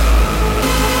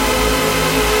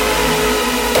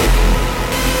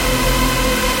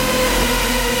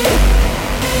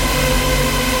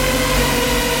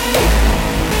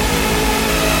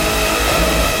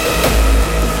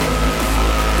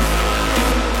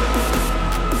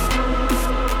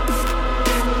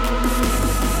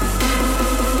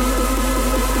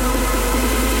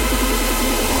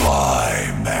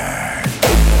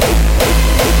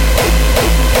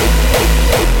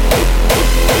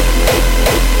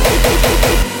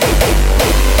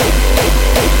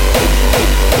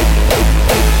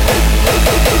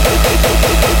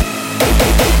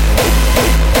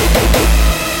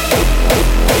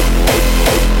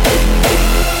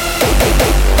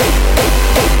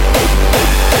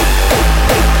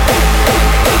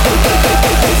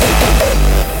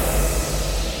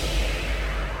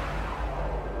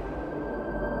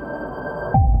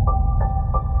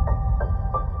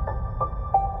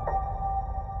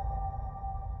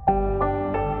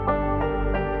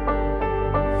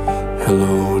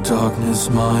 Hello, darkness,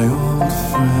 my old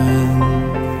friend.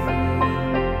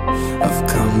 I've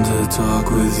come to talk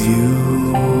with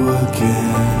you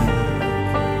again,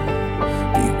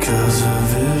 because a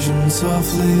vision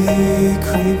softly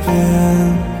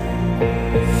creeping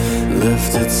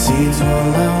left its seeds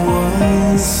while I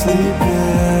was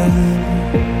sleeping.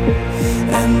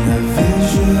 And the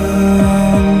vision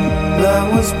that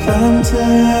was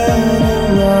planted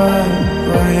in my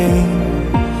brain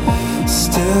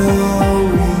still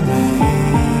remains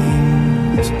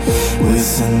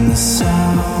within the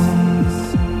sound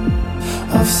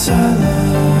of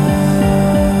silence.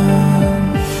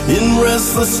 In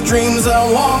restless dreams I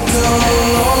walk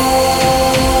alone,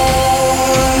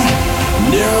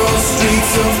 narrow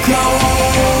streets of cobblestone,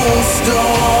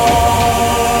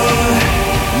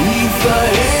 neath the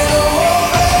halo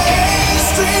of a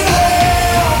street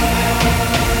lamp.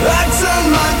 I turn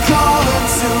my collar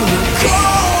to the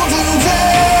golden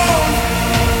damp.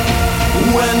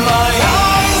 When my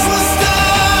eyes were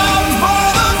stabbed by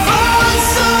the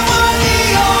flash of a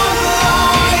neon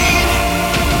light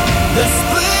that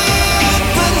split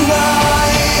the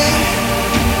night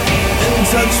and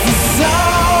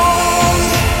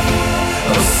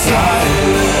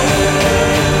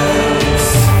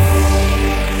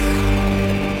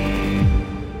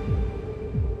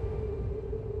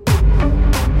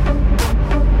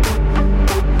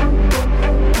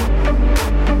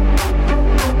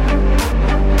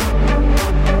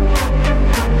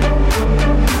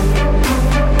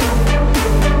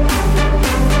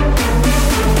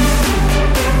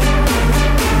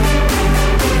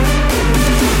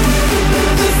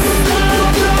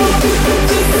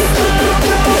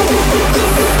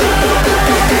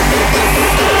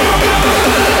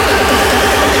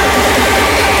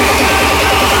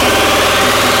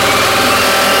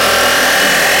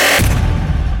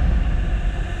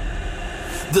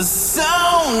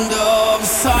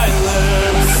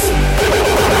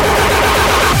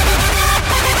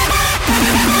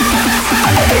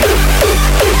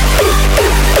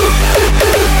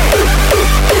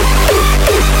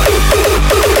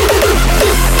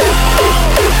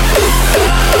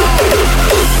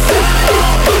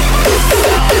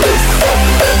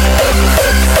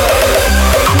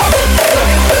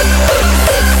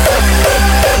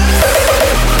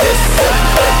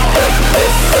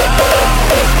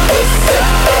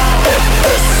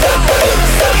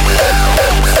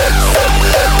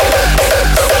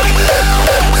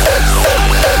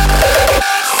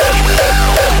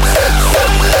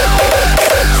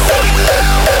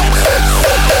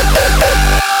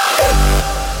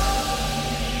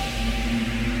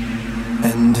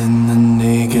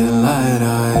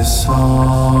I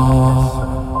saw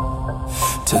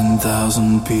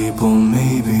 10,000 people,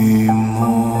 maybe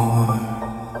more.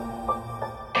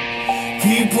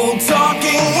 People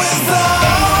talking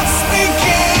without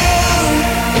speaking,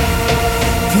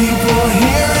 people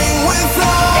hearing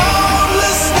without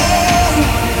listening,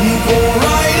 people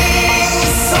writing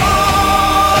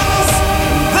songs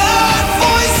that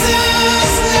voices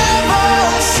never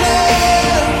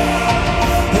share,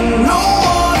 and no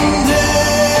one dare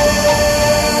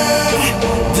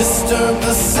disturb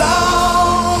the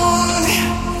sound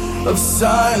of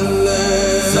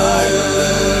silence. Silence.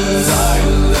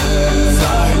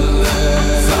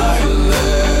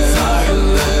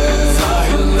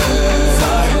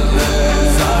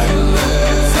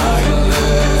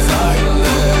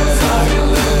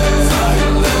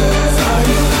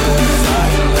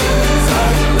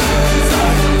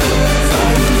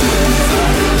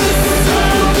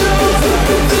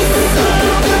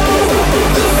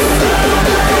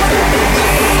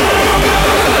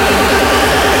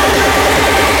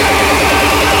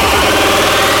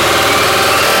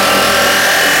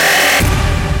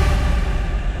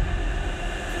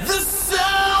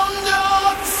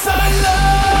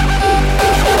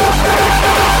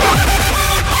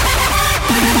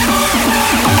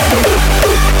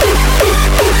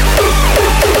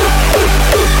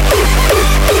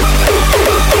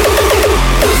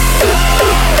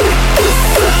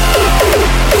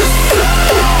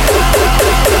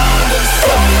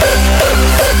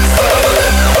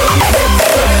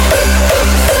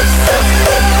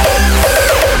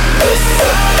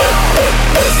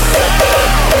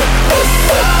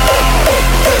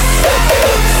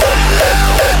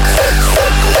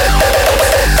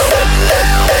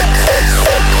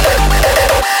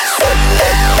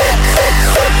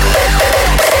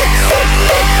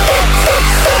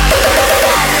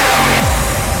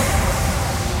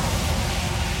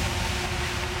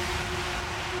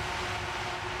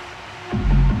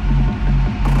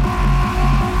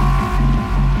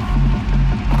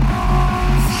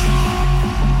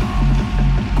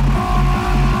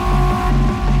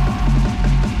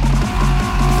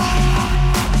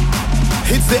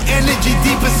 The energy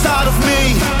deep inside of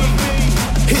me,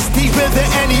 it's deeper than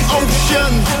any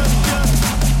ocean,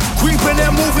 creeping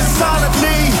and moving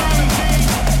silently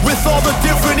with all the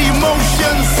different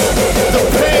emotions, the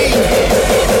pain,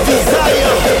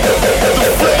 desire, the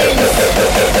flames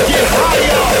get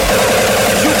higher.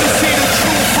 You can see the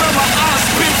truth from my eyes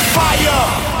spit fire.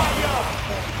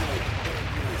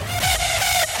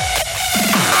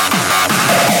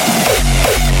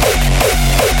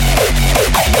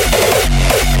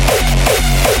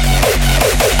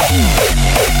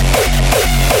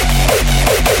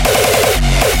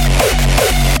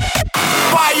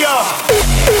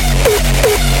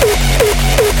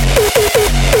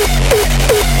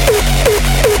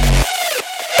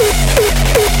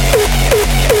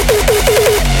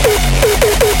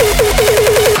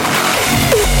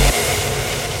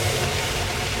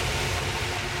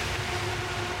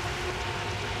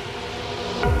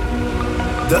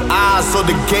 The eyes are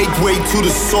the gateway to the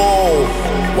soul,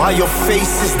 while your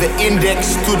face is the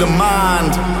index to the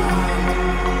mind.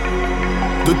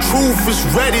 The truth is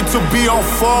ready to be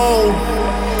unfold,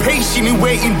 patiently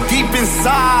waiting deep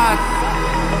inside.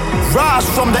 Rise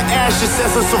from the ashes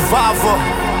as a survivor,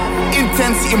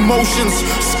 intense emotions,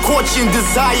 scorching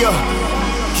desire.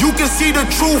 You can see the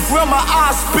truth from my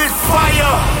eyes spit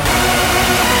fire.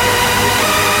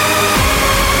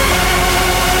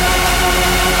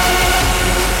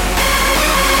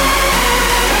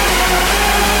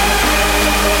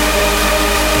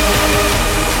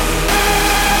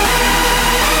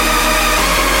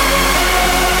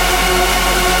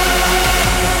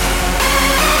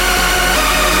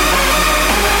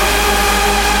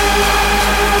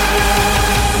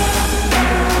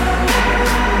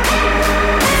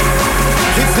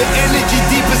 The energy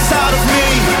deep inside of me,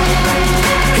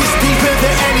 it's deeper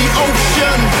than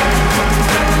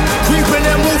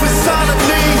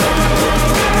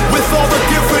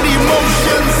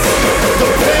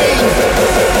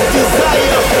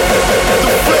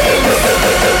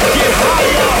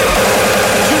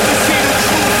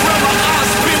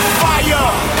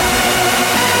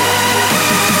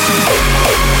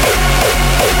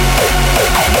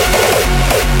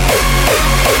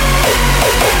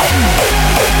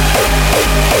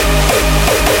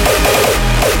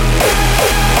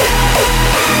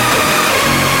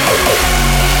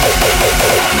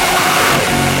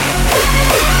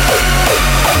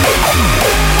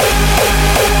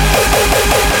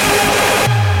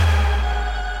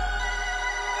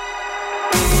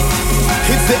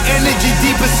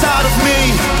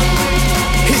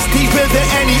deeper than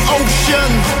any ocean.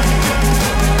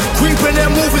 Creeping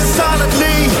and moving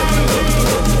silently,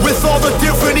 with all the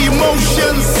different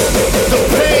emotions. The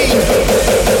pain,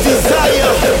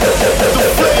 desire, the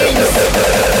flames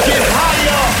get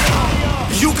higher.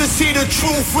 You can see the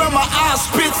truth when my eyes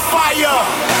spit fire.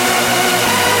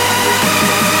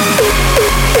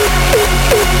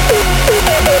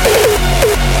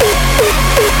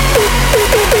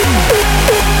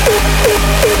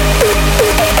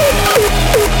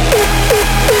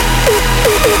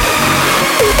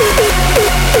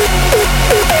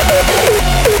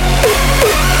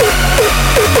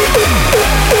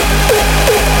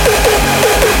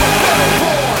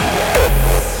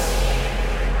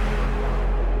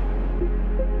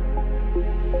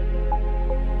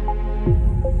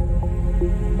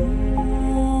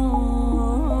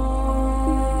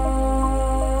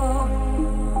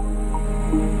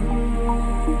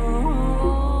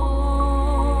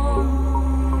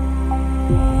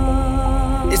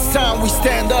 It's time we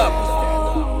stand up.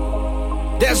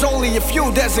 There's only a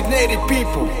few designated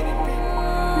people.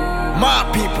 My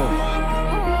people.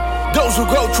 Those who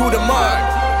go through the mud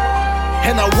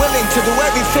and are willing to do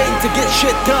everything to get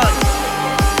shit done.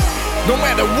 No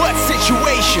matter what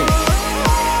situation.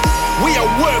 We are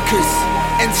workers,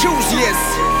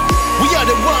 enthusiasts. We are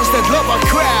the ones that love our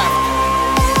craft.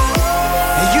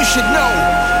 And you should know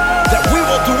that we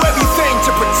will do everything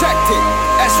to protect it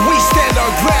as we stand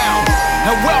our ground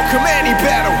and welcome any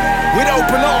battle with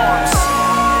open arms.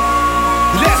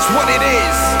 That's what it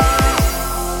is.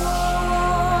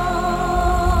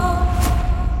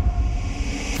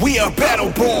 We are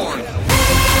battle born.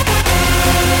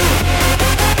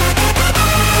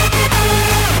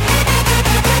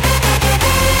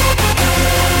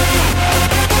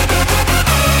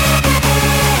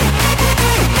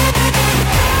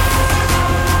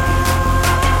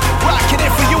 Rocking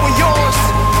it for you and yours.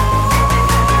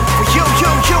 For you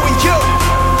and you.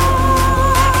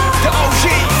 The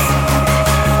OGs.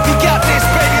 We got this,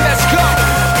 baby, let's go.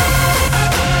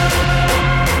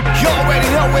 You already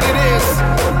know what it is.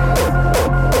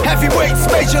 Heavyweights,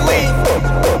 Major League.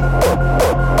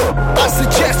 I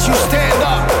suggest you stand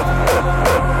up.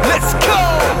 Let's go.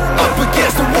 Up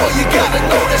against the wall, you gotta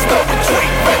know there's no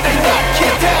retreat. When they knock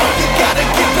you down, you gotta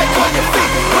get back on your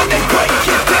feet. When they break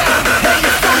you down, hey,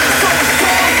 you feel you're so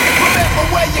strong. Remember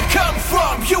where you come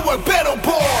from, you were battle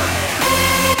born.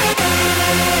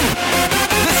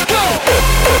 Let's go.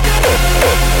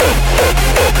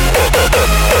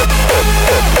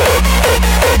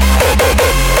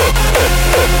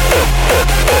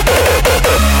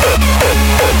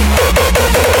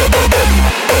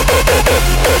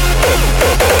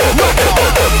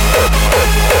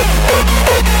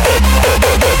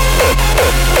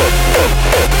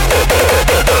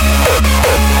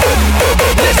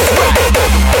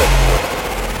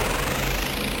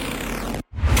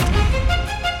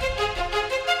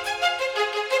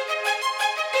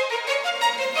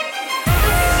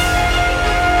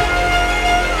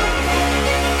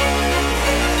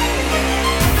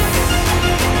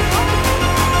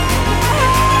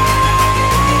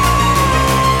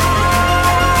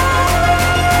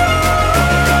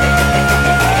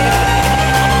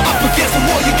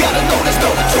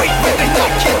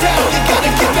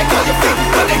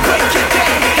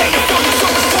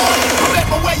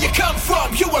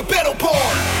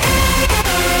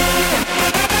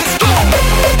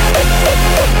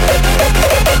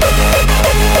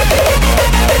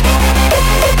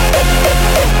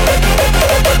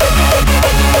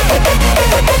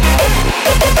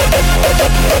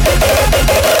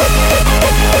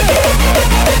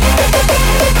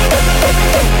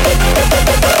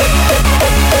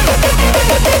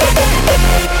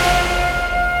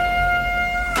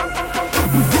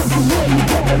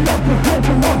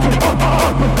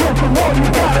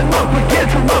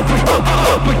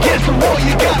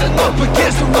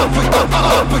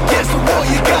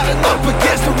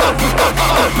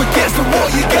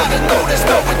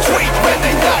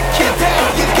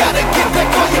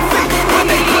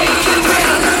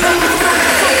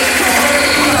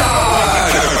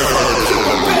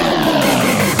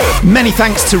 Many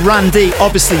thanks to Randy,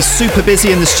 obviously super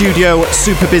busy in the studio,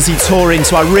 super busy touring,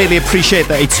 so I really appreciate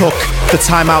that he took the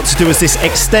time out to do us this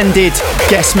extended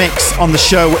guest mix on the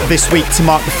show this week to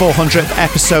mark the 400th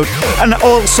episode. And I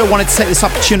also wanted to take this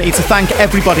opportunity to thank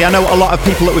everybody. I know a lot of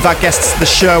people that we've had guests to the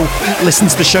show listen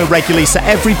to the show regularly, so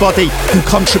everybody who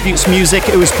contributes music,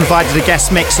 who has provided a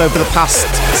guest mix over the past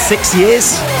 6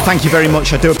 years, thank you very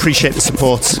much. I do appreciate the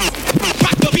support.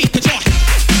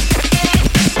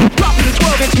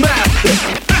 It's massive.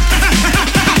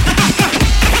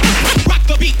 Rock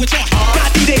the beat with your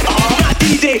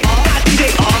DJ.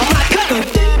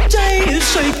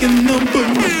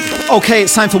 Okay,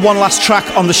 it's time for one last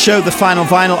track on the show, the final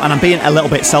vinyl, and I'm being a little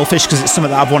bit selfish because it's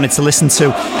something that I've wanted to listen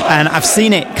to, and I've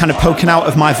seen it kind of poking out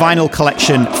of my vinyl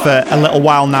collection for a little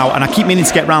while now, and I keep meaning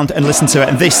to get round and listen to it,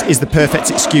 and this is the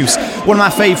perfect excuse. One of my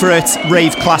favourite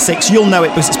rave classics. You'll know it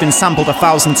because it's been sampled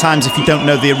 1,000 times if you don't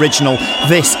know the original.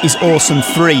 This is Awesome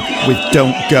 3 with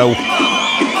Don't Go.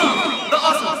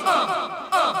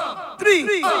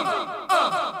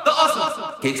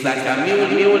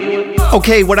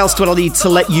 Okay, what else do I need to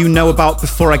let you know about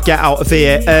before I get out of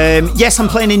here? Yes, I'm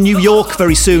playing in New York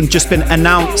very soon. Just been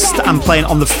announced. I'm playing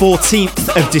on the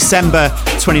 14th of December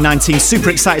 2019.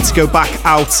 Super excited to go back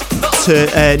out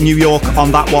to New York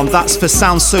on that one. That's for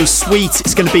Sounds So Sweet.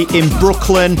 It's going to be in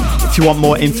Brooklyn. If you want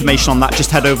more information on that,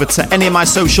 just head over to any of my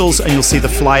socials and you'll see the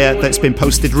flyer that's been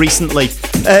posted recently.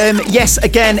 Yes,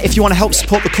 again, if you want to help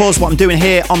support the cause, what I'm doing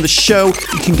here on the show,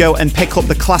 you can go and pick up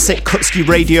the classic Kutski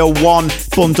Radio 1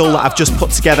 bundle that I've just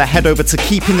put together. Head over to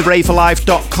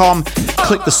keepingtheravealive.com,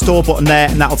 click the store button there,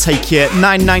 and that'll take you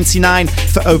 $9.99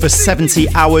 for over 70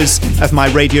 hours of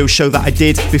my radio show that I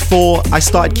did before I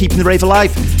started Keeping the Rave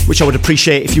Alive, which I would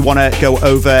appreciate if you want to go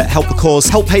over, help the cause,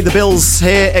 help pay the bills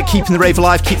here at Keeping the Rave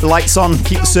Alive, keep the lights on,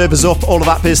 keep the servers up, all of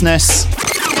that business.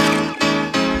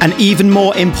 And even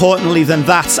more importantly than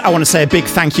that, I want to say a big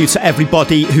thank you to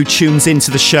everybody who tunes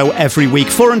into the show every week.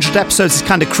 400 episodes is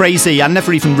kind of crazy. I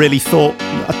never even really thought,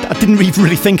 I didn't even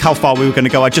really think how far we were going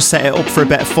to go. I just set it up for a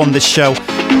bit of fun, this show,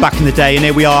 back in the day. And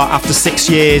here we are after 6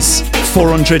 years,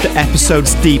 400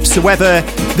 episodes deep. So whether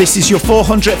this is your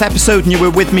 400th episode and you were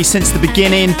with me since the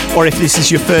beginning, or if this is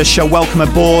your first show, welcome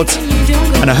aboard.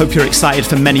 And I hope you're excited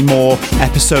for many more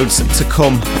episodes to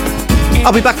come.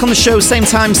 I'll be back on the show, same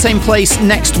time, same place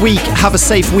next week. Have a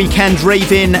safe weekend,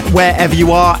 raving wherever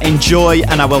you are, enjoy,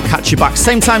 and I will catch you back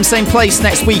same time, same place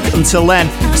next week. Until then,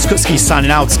 Skutski signing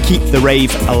out. Keep the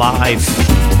rave alive.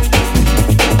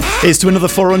 Here's to another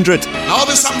 400. Now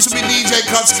this happens to be DJ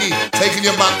Kutski, taking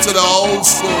you back to the old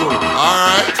school.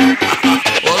 Alright?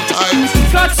 Hold tight.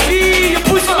 Kutski, you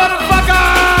pussy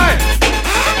motherfucker!